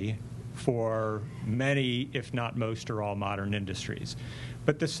play for many, if not most or all, modern industries.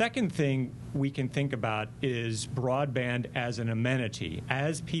 But the second thing we can think about is broadband as an amenity.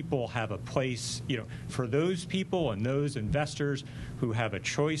 As people have a place, for those people and those investors who have a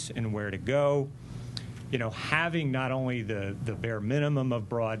choice in where to go, having not only the bare minimum of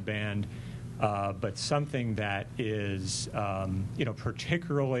broadband, but something that is,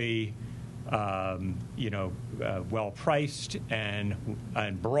 particularly, well-priced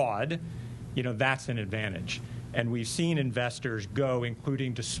and broad, that's an advantage. And we've seen investors go,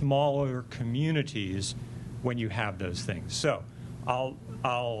 including to smaller communities, when you have those things. So I'll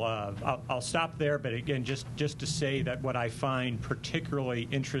stop there. But again, just to say that what I find particularly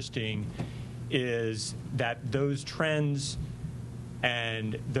interesting is that those trends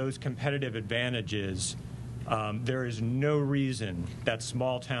and those competitive advantages, there is no reason that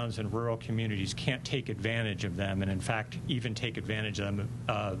small towns and rural communities can't take advantage of them, and in fact, even take advantage of them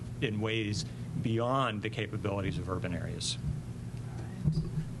in ways beyond the capabilities of urban areas.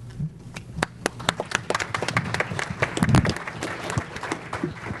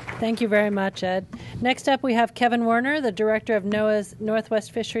 Thank you very much, Ed. Next up, we have Kevin Warner, the director of NOAA's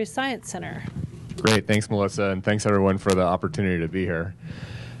Northwest Fisheries Science Center. Great. Thanks, Melissa, and thanks, everyone, for the opportunity to be here.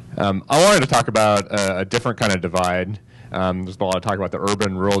 I wanted to talk about a different kind of divide. There's a lot of talk about the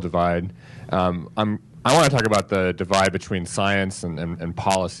urban-rural divide. I want to talk about the divide between science and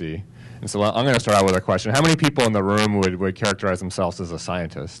policy. And so I'm going to start out with a question. How many people in the room would characterize themselves as a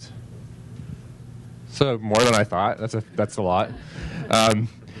scientist? So more than I thought. That's a lot.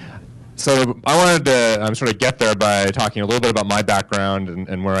 So I wanted to sort of get there by talking a little bit about my background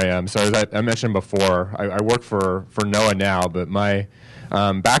and where I am. So as I mentioned before, I work for NOAA now, but my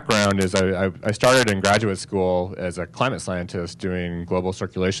background is I started in graduate school as a climate scientist doing global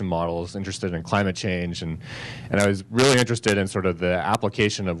circulation models, interested in climate change, and I was really interested in sort of the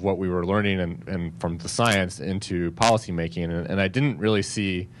application of what we were learning and from the science into policymaking, and I didn't really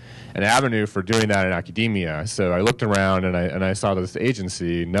see an avenue for doing that in academia. So I looked around and I saw this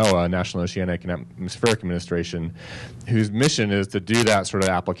agency, NOAA, National Oceanic and Atmospheric Administration, whose mission is to do that sort of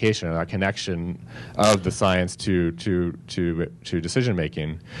application, that connection of the science to decision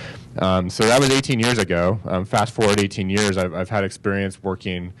making. So that was 18 years ago. Fast forward 18 years, I've had experience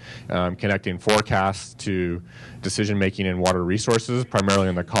working, connecting forecasts to decision making in water resources, primarily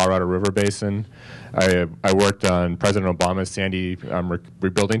in the Colorado River Basin. I worked on President Obama's Sandy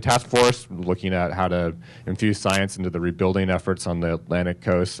rebuilding task force, looking at how to infuse science into the rebuilding efforts on the Atlantic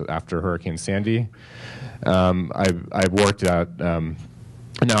coast after Hurricane Sandy. I've worked at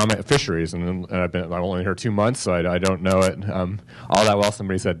now I'm at fisheries, and I've only here 2 months, so I don't know it all that well.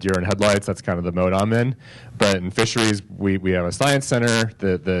 Somebody said deer in headlights. That's kind of the mode I'm in. But in fisheries, we have a science center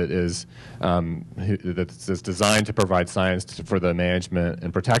that's designed to provide science for the management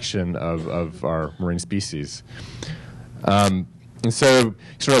and protection of our marine species. And so,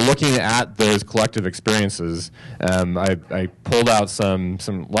 sort of looking at those collective experiences, I pulled out some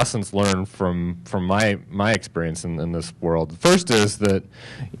lessons learned from my experience in this world. The first is that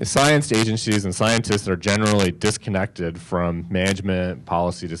science agencies and scientists are generally disconnected from management,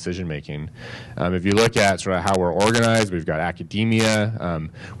 policy, decision making. If you look at sort of how we're organized, we've got academia,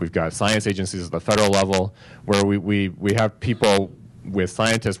 we've got science agencies at the federal level, where we have people with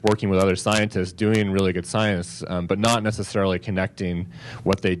scientists working with other scientists doing really good science, but not necessarily connecting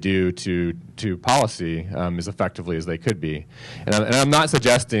what they do to policy as effectively as they could be. And I'm not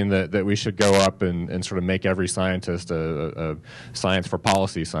suggesting that we should go up and sort of make every scientist a science for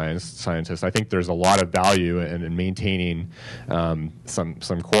policy scientist. I think there's a lot of value in maintaining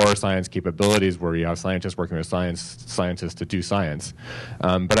some core science capabilities where you have scientists working with scientists to do science.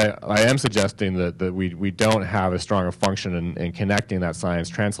 But I am suggesting that we don't have as strong a function in connecting that science,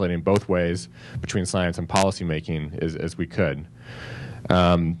 translating both ways between science and policy making as we could.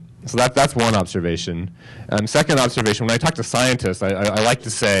 So that's one observation. Second observation, when I talk to scientists, I like to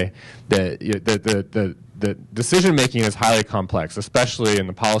say that the decision making is highly complex, especially in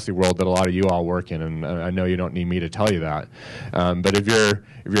the policy world that a lot of you all work in, and I know you don't need me to tell you that. But if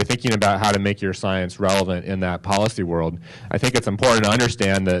you're thinking about how to make your science relevant in that policy world, I think it's important to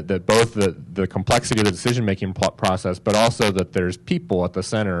understand that both the complexity of the decision making process, but also that there's people at the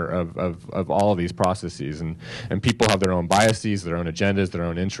center of all of these processes, and people have their own biases, their own agendas, their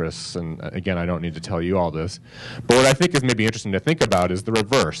own interests. And again, I don't need to tell you all this. But what I think is maybe interesting to think about is the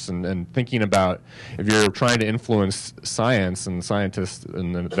reverse, and thinking about if you're trying to influence science and scientists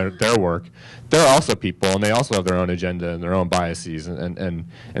and their work, they're also people, and they also have their own agenda and their own biases, and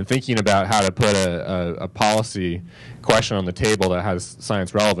thinking about how to put a policy question on the table that has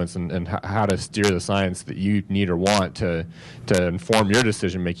science relevance, and how to steer the science that you need or want to inform your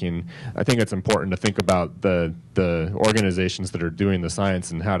decision making. I think it's important to think about the organizations that are doing the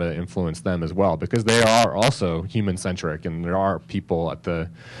science and how to influence them as well, because they are also human centric, and there are people at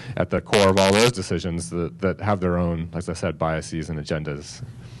the core of all those decisions that have their own, as I said, biases and agendas.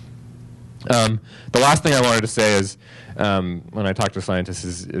 The last thing I wanted to say is, when I talk to scientists,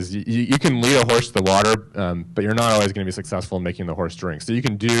 is you can lead a horse to the water, but you're not always going to be successful in making the horse drink. So you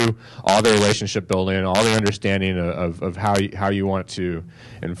can do all the relationship building, all the understanding of how you want to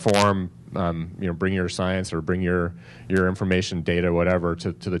inform, bring your science or bring your information, data, whatever,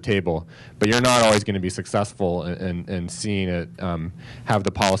 to the table. But you're not always going to be successful in seeing it have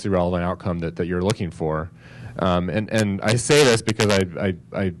the policy relevant outcome that you're looking for. And I say this because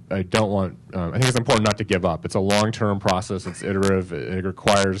I don't want, I think it's important not to give up. It's a long-term process. It's iterative. It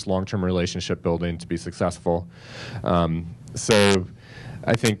requires long-term relationship building to be successful. So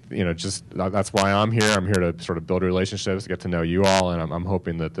I think, just that's why I'm here. I'm here to sort of build relationships, get to know you all, and I'm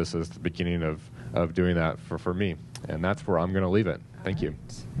hoping that this is the beginning of doing that for me. And that's where I'm going to leave it. Thank you.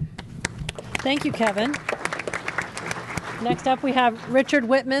 Thank you, Kevin. Next up, we have Richard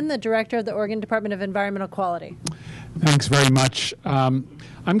Whitman, the Director of the Oregon Department of Environmental Quality. Thanks very much. I'm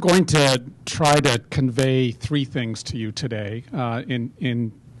going to try to convey three things to you today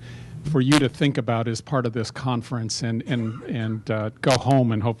for you to think about as part of this conference and go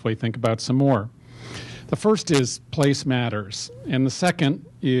home and hopefully think about some more. The first is place matters, and the second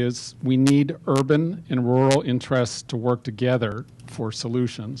is we need urban and rural interests to work together for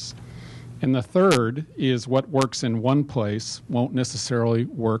solutions. And the third is what works in one place won't necessarily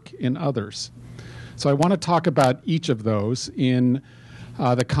work in others. So I want to talk about each of those in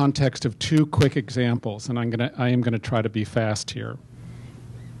the context of two quick examples, and I am going to try to be fast here.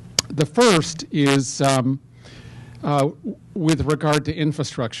 The first is with regard to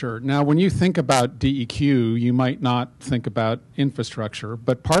infrastructure. Now, when you think about DEQ, you might not think about infrastructure,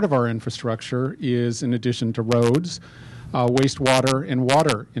 but part of our infrastructure is, in addition to roads, wastewater and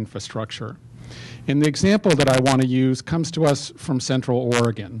water infrastructure. And the example that I want to use comes to us from Central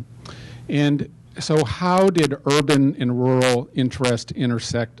Oregon. And so how did urban and rural interest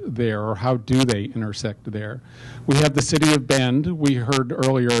intersect there, or how do they intersect there? We have the city of Bend. We heard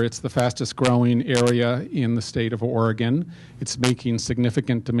earlier it's the fastest growing area in the state of Oregon. It's making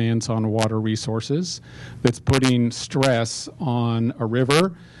significant demands on water resources. That's putting stress on a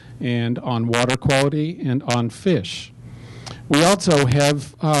river and on water quality and on fish. We also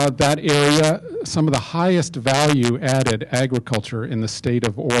have that area, some of the highest value added agriculture in the state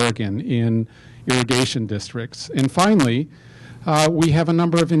of Oregon in irrigation districts. And finally, we have a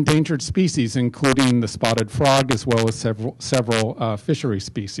number of endangered species, including the spotted frog as well as several fishery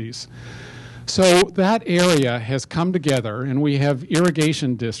species. So that area has come together, and we have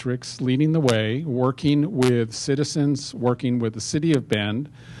irrigation districts leading the way, working with citizens, working with the city of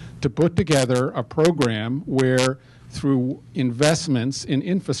Bend to put together a program where through investments in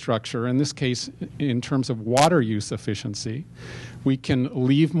infrastructure, in this case in terms of water use efficiency, we can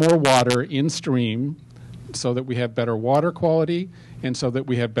leave more water in stream so that we have better water quality and so that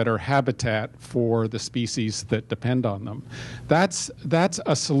we have better habitat for the species that depend on them. That's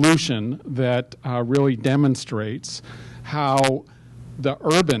a solution that really demonstrates how the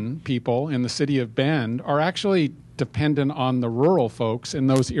urban people in the city of Bend are actually dependent on the rural folks in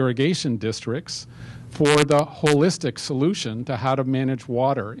those irrigation districts for the holistic solution to how to manage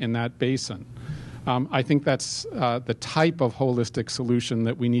water in that basin. I think that's the type of holistic solution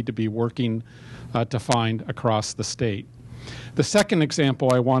that we need to be working to find across the state. The second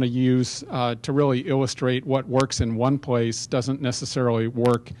example I want to use to really illustrate what works in one place doesn't necessarily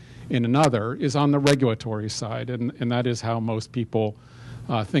work in another is on the regulatory side, and that is how most people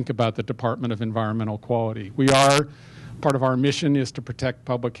think about the Department of Environmental Quality. Part of our mission is to protect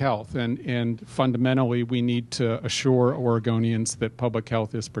public health, and fundamentally we need to assure Oregonians that public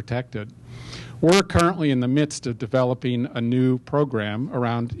health is protected. We're currently in the midst of developing a new program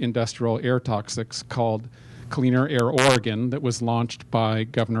around industrial air toxics called Cleaner Air Oregon that was launched by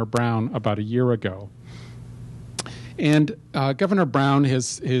Governor Brown about a year ago. And Governor Brown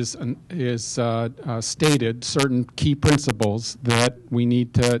has stated certain key principles that we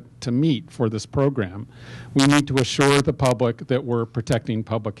need to meet for this program. We need to assure the public that we're protecting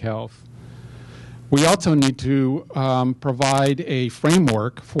public health. We also need to provide a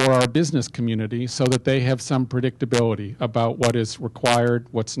framework for our business community so that they have some predictability about what is required,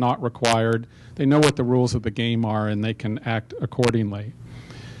 what's not required. They know what the rules of the game are and they can act accordingly.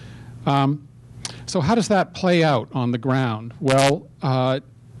 So how does that play out on the ground? Well,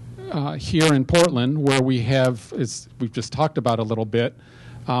 here in Portland, where we have, as we've just talked about a little bit,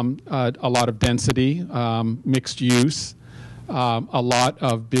 a lot of density, mixed use, a lot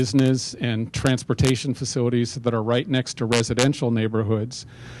of business and transportation facilities that are right next to residential neighborhoods,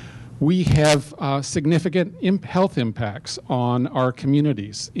 we have significant health impacts on our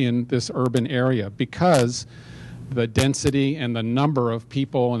communities in this urban area because the density and the number of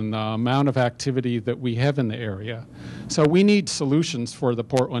people and the amount of activity that we have in the area. So we need solutions for the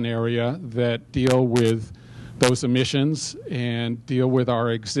Portland area that deal with those emissions and deal with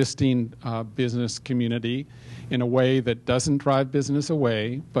our existing business community in a way that doesn't drive business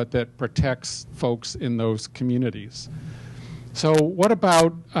away, but that protects folks in those communities. So what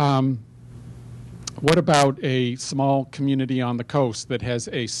about a small community on the coast that has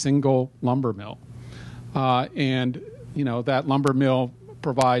a single lumber mill? And you know, that lumber mill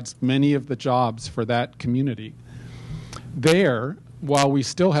provides many of the jobs for that community. There, while we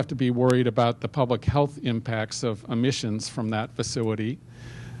still have to be worried about the public health impacts of emissions from that facility,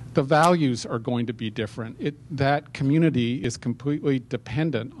 the values are going to be different. That community is completely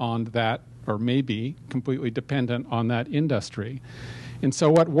dependent on that, or maybe completely dependent on that industry. And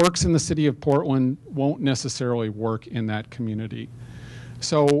so what works in the city of Portland won't necessarily work in that community.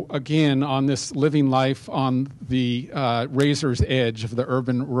 So again, on this living life on the razor's edge of the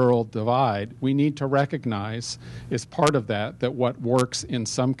urban-rural divide, we need to recognize as part of that what works in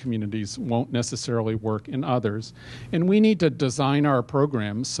some communities won't necessarily work in others. And we need to design our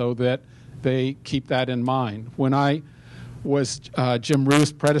programs so that they keep that in mind. When I was Jim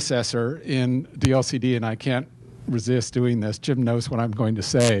Rue's predecessor in DLCD, and I can't resist doing this, Jim knows what I'm going to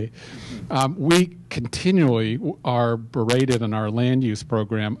say, we continually are berated in our land use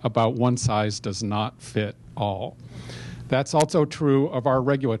program about one size does not fit all. That's also true of our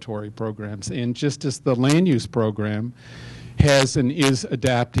regulatory programs. And just as the land use program has and is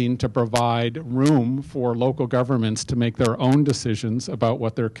adapting to provide room for local governments to make their own decisions about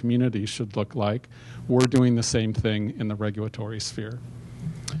what their communities should look like. We're doing the same thing in the regulatory sphere.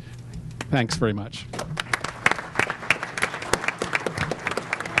 Thanks very much.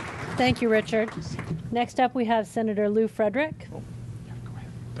 Thank you, Richard. Next up, we have Senator Lou Frederick.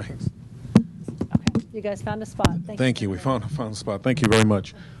 Thanks. Okay, you guys found a spot. Thank you. We found a spot. Thank you very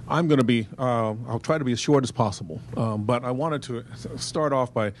much. I'm going to be, I'll try to be as short as possible, but I wanted to start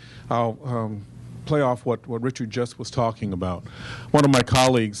off by, play off what Richard just was talking about. One of my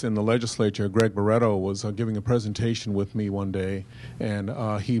colleagues in the legislature, Greg Barreto, was giving a presentation with me one day, and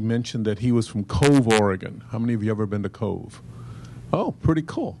he mentioned that he was from Cove, Oregon. How many of you ever been to Cove? Oh, pretty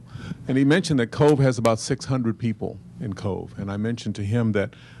cool. And he mentioned that Cove has about 600 people in Cove, and I mentioned to him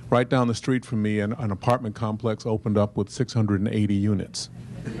that right down the street from me, an apartment complex opened up with 680 units.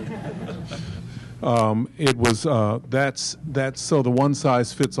 It was that's so the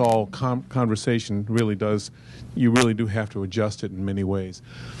one-size-fits-all conversation really does, you really do have to adjust it in many ways.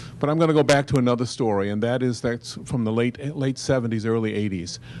 But I'm going to go back to another story, and that's from the late 70s, early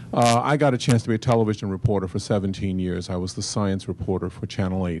 80s. I got a chance to be a television reporter for 17 years. I was the science reporter for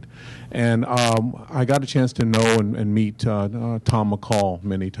Channel 8. And I got a chance to know and meet Tom McCall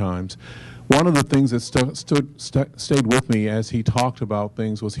many times. One of the things that stayed with me as he talked about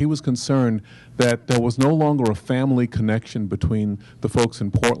things was he was concerned that there was no longer a family connection between the folks in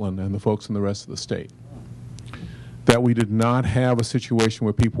Portland and the folks in the rest of the state. That we did not have a situation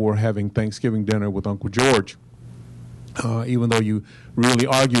where people were having Thanksgiving dinner with Uncle George. Even though you really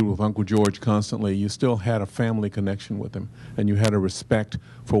argued with Uncle George constantly, you still had a family connection with him, and you had a respect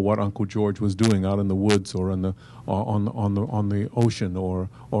for what Uncle George was doing out in the woods or in the on the ocean or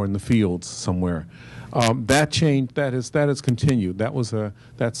in the fields somewhere. That change that has continued.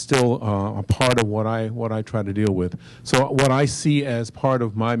 That's still a part of what I try to deal with. So what I see as part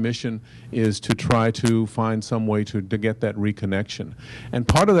of my mission is to try to find some way to get that reconnection. And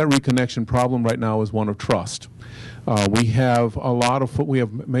part of that reconnection problem right now is one of trust. We have a lot of people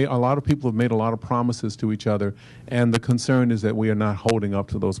have made a lot of promises to each other, and the concern is that we are not holding up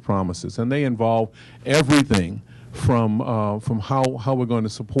to those promises, and they involve everything from how we're going to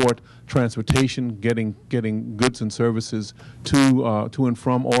support transportation, getting goods and services to and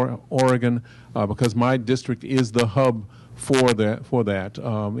from Oregon, because my district is the hub for that.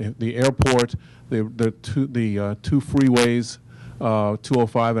 The airport, the two freeways,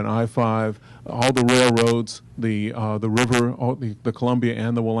 205 and I-5, all the railroads, the river, the Columbia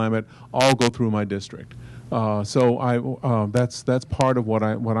and the Willamette, all go through my district. So that's part of what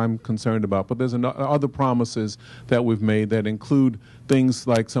I'm concerned about. But there's other promises that we've made that include things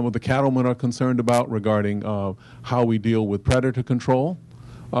like some of the cattlemen are concerned about regarding how we deal with predator control.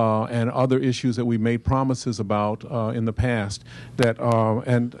 And other issues that we made promises about in the past, that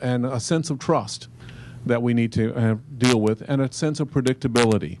and a sense of trust that we need to deal with, and a sense of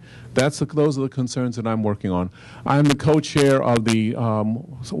predictability. Those are the concerns that I'm working on. I'm the co-chair of the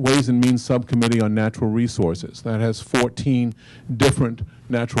Ways and Means Subcommittee on Natural Resources. That has 14 different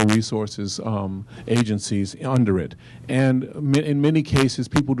natural resources agencies under it. And in many cases,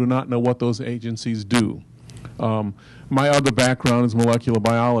 people do not know what those agencies do. My other background is molecular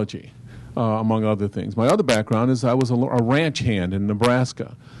biology, among other things. My other background is I was a ranch hand in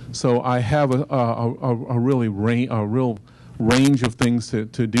Nebraska. So I have a real range of things to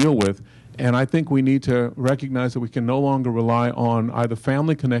deal with, and I think we need to recognize that we can no longer rely on either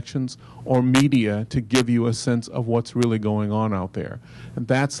family connections or media to give you a sense of what's really going on out there. And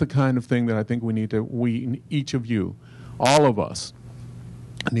that's the kind of thing that I think each of you, all of us,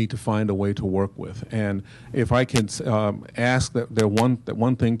 need to find a way to work with. And if I can ask that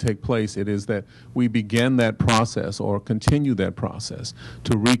one thing take place, it is that we begin that process or continue that process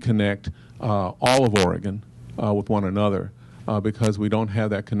to reconnect all of Oregon with one another, because we don't have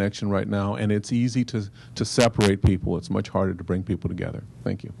that connection right now, and it's easy to separate people. It's much harder to bring people together.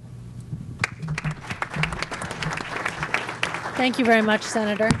 Thank you. Thank you very much,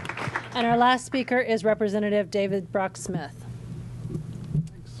 Senator. And our last speaker is Representative David Brock Smith.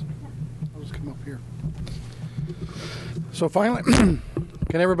 Come up here. So finally, can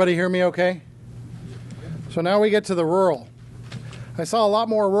everybody hear me okay? So now we get to the rural. I saw a lot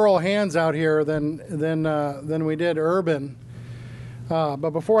more rural hands out here than we did urban. But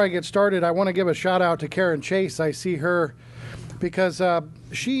before I get started, I want to give a shout out to Karen Chase. I see her because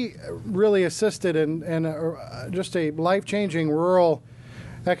she really assisted in just a life-changing rural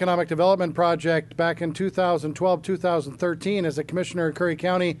economic development project back in 2012, 2013. As a commissioner in Curry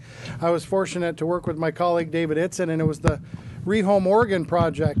County, I was fortunate to work with my colleague David Itzen, and it was the Rehome Oregon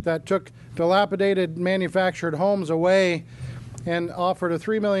project that took dilapidated manufactured homes away and offered a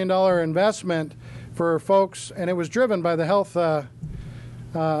 $3 million investment for folks, and it was driven by the health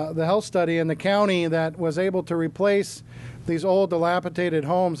study in the county that was able to replace these old dilapidated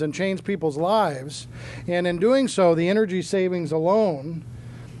homes and change people's lives. And in doing so, the energy savings alone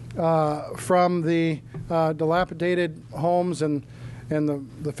from the dilapidated homes and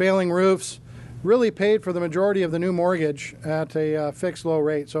the failing roofs really paid for the majority of the new mortgage at a fixed low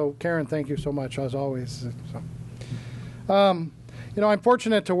rate. So Karen, thank you so much, as always. I'm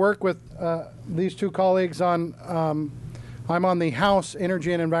fortunate to work with these two colleagues on, I'm on the House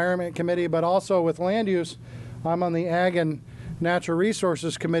Energy and Environment Committee, but also with land use, I'm on the Ag and Natural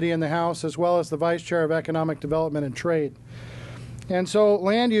Resources Committee in the House, as well as the Vice Chair of Economic Development and Trade. And so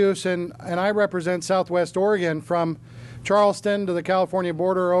land use, and I represent Southwest Oregon from Charleston to the California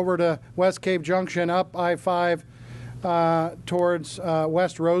border over to West Cave Junction, up I-5 towards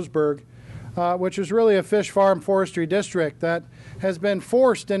West Roseburg, which is really a fish farm forestry district that has been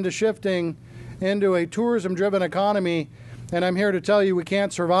forced into shifting into a tourism-driven economy. And I'm here to tell you we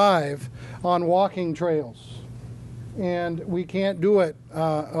can't survive on walking trails. And we can't do it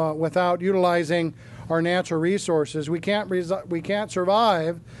without utilizing our natural resources. We can't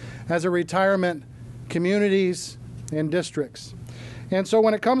survive as a retirement communities and districts. And so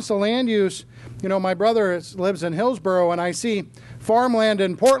when it comes to land use, my brother lives in Hillsborough, and I see farmland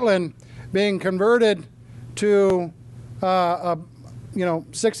in Portland being converted to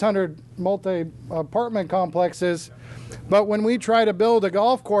 600 multi-apartment complexes. But when we try to build a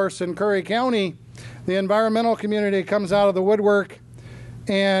golf course in Curry County, the environmental community comes out of the woodwork,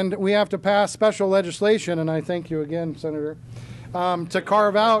 and we have to pass special legislation, and I thank you again, Senator, to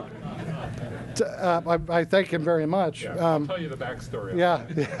carve out. I thank him very much. Yeah, I'll tell you the backstory. Yeah,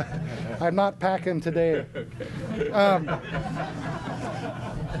 I'm not packing today.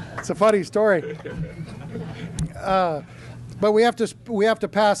 It's a funny story. But we have to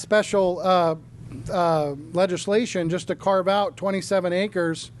pass special legislation just to carve out 27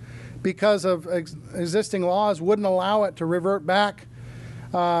 acres because of existing laws wouldn't allow it to revert back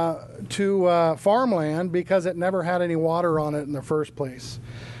to farmland because it never had any water on it in the first place.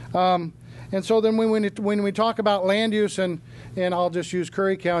 And so then when we talk about land use, and I'll just use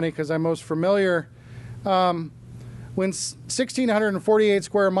Curry County because I'm most familiar, when 1,648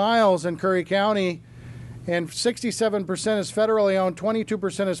 square miles in Curry County, and 67% is federally owned,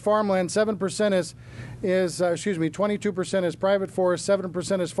 22% is farmland, 7% is 22% is private forest,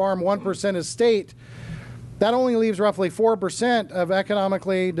 7% is farm, 1% is state. That only leaves roughly 4% of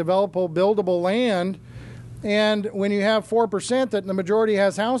economically developable, buildable land. And when you have 4% that the majority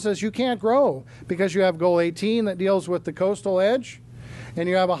has houses, you can't grow because you have Goal 18 that deals with the coastal edge, and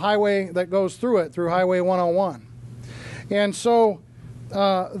you have a highway that goes through it, through Highway 101. And so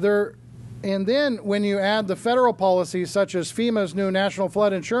and then when you add the federal policies such as FEMA's new National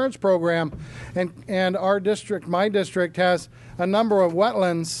Flood Insurance Program, and our district, my district, has a number of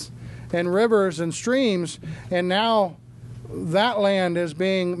wetlands and rivers and streams, and now that land is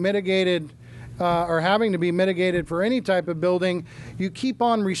being mitigated or having to be mitigated for any type of building, you keep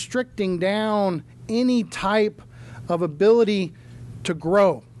on restricting down any type of ability to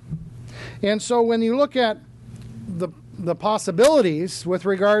grow. And so when you look at the possibilities with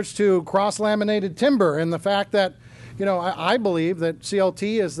regards to cross-laminated timber and the fact that, I believe that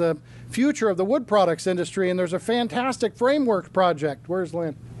CLT is the future of the wood products industry, and there's a fantastic frameworks project. Where's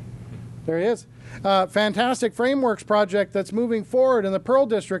Lynn? There he is. Fantastic frameworks project that's moving forward in the Pearl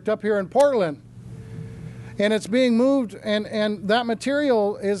District up here in Portland. And it's being moved, and that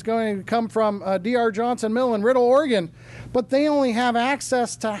material is going to come from D.R. Johnson Mill in Riddle, Oregon. But they only have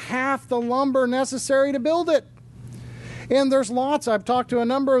access to half the lumber necessary to build it. And there's lots. I've talked to a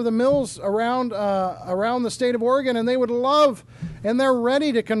number of the mills around the state of Oregon, and they would love, and they're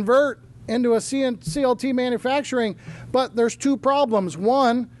ready to convert into a CLT manufacturing. But there's two problems.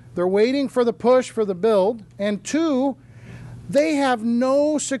 One, they're waiting for the push for the build. And two, they have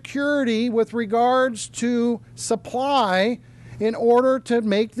no security with regards to supply in order to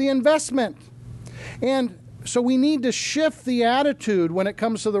make the investment. And so we need to shift the attitude when it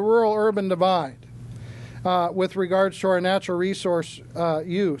comes to the rural-urban divide with regards to our natural resource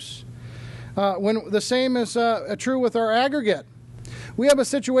use. When the same is true with our aggregate. We have a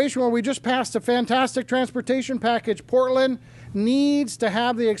situation where we just passed a fantastic transportation package. Portland needs to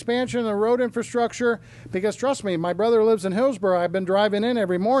have the expansion of the road infrastructure because, trust me, my brother lives in Hillsborough. I've been driving in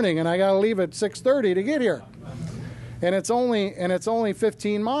every morning, and I got to leave at 6:30 to get here, and it's only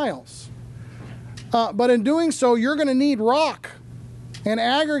 15 miles. But in doing so, you're going to need rock and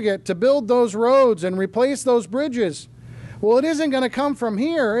aggregate to build those roads and replace those bridges. Well, it isn't going to come from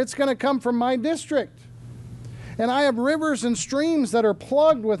here. It's going to come from my district. And I have rivers and streams that are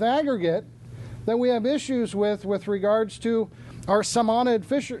plugged with aggregate that we have issues with regards to our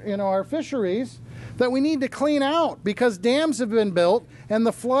salmonid our fisheries that we need to clean out because dams have been built and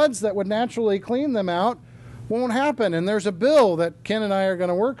the floods that would naturally clean them out won't happen. And there's a bill that Ken and I are going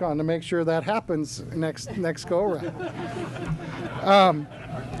to work on to make sure that happens next go around.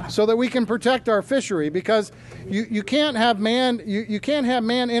 So that we can protect our fishery, because you can't have man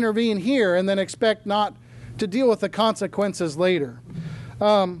intervene here and then expect not to deal with the consequences later.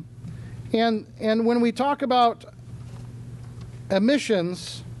 And when we talk about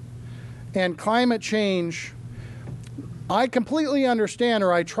emissions and climate change, I completely understand,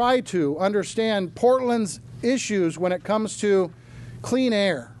 or I try to understand, Portland's issues when it comes to clean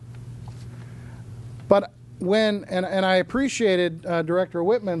air. But and I appreciated Director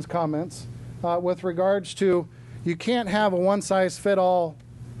Whitman's comments with regards to you can't have a one-size-fit-all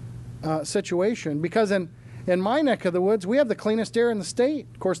situation, because in my neck of the woods, we have the cleanest air in the state.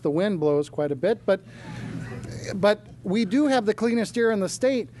 Of course, the wind blows quite a bit, but we do have the cleanest air in the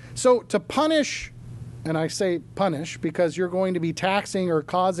state. So to punish, and I say punish because you're going to be taxing or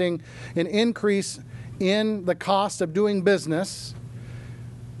causing an increase in the cost of doing business,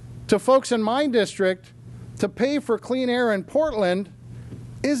 to folks in my district, to pay for clean air in Portland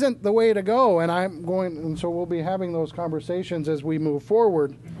isn't the way to go. And so we'll be having those conversations as we move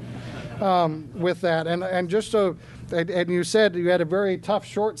forward with that. And just so, and you said you had a very tough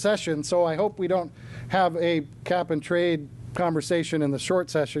short session, so I hope we don't have a cap and trade conversation in the short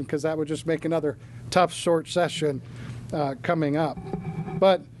session, because that would just make another tough short session coming up.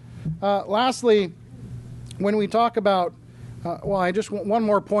 But lastly, when we talk about, I just want one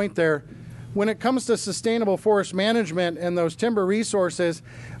more point there. When it comes to sustainable forest management and those timber resources,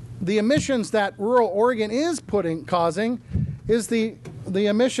 the emissions that rural Oregon is causing is the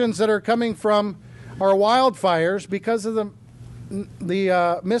emissions that are coming from our wildfires because of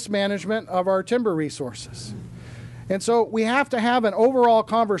the mismanagement of our timber resources. And so we have to have an overall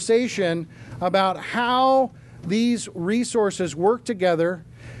conversation about how these resources work together.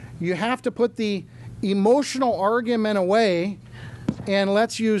 You have to put the emotional argument away, and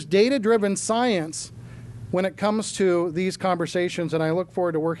let's use data-driven science when it comes to these conversations, and I look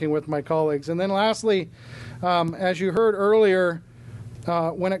forward to working with my colleagues. And then lastly, as you heard earlier,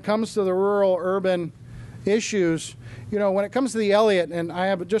 when it comes to the rural-urban issues, when it comes to the Elliott, and I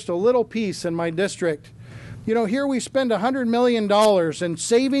have just a little piece in my district, here we spend $100 million in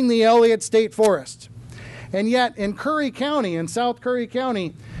saving the Elliott State Forest. And yet in Curry County, in South Curry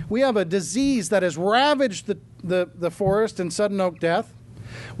County, we have a disease that has ravaged the forest in sudden oak death.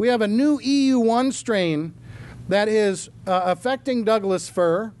 We have a new EU1 strain that is affecting Douglas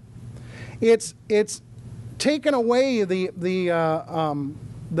fir. It's taken away the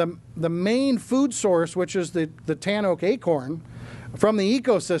main food source, which is the tan oak acorn, from the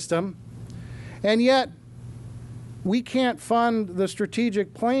ecosystem, and yet we can't fund the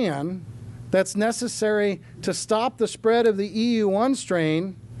strategic plan that's necessary to stop the spread of the EU1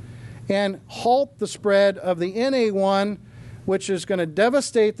 strain and halt the spread of the NA1, which is going to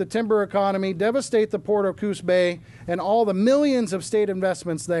devastate the timber economy, devastate the Port of Coos Bay, and all the millions of state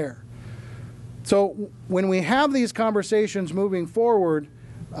investments there. So when we have these conversations moving forward,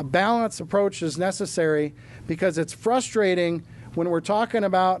 a balanced approach is necessary, because it's frustrating when we're talking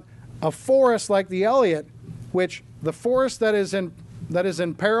about a forest like the Elliott, which the forest that is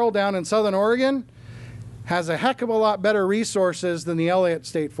in peril down in southern Oregon has a heck of a lot better resources than the Elliott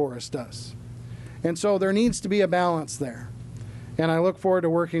State Forest does. And so there needs to be a balance there. And I look forward to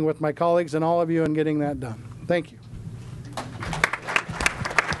working with my colleagues and all of you in getting that done. Thank you.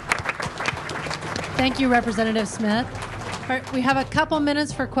 Thank you, Representative Smith. All right, we have a couple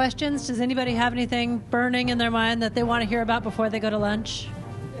minutes for questions. Does anybody have anything burning in their mind that they want to hear about before they go to lunch?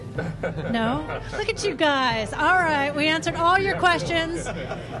 No? Look at you guys. All right, we answered all your questions.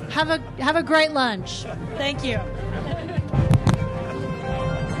 Have a great lunch. Thank you.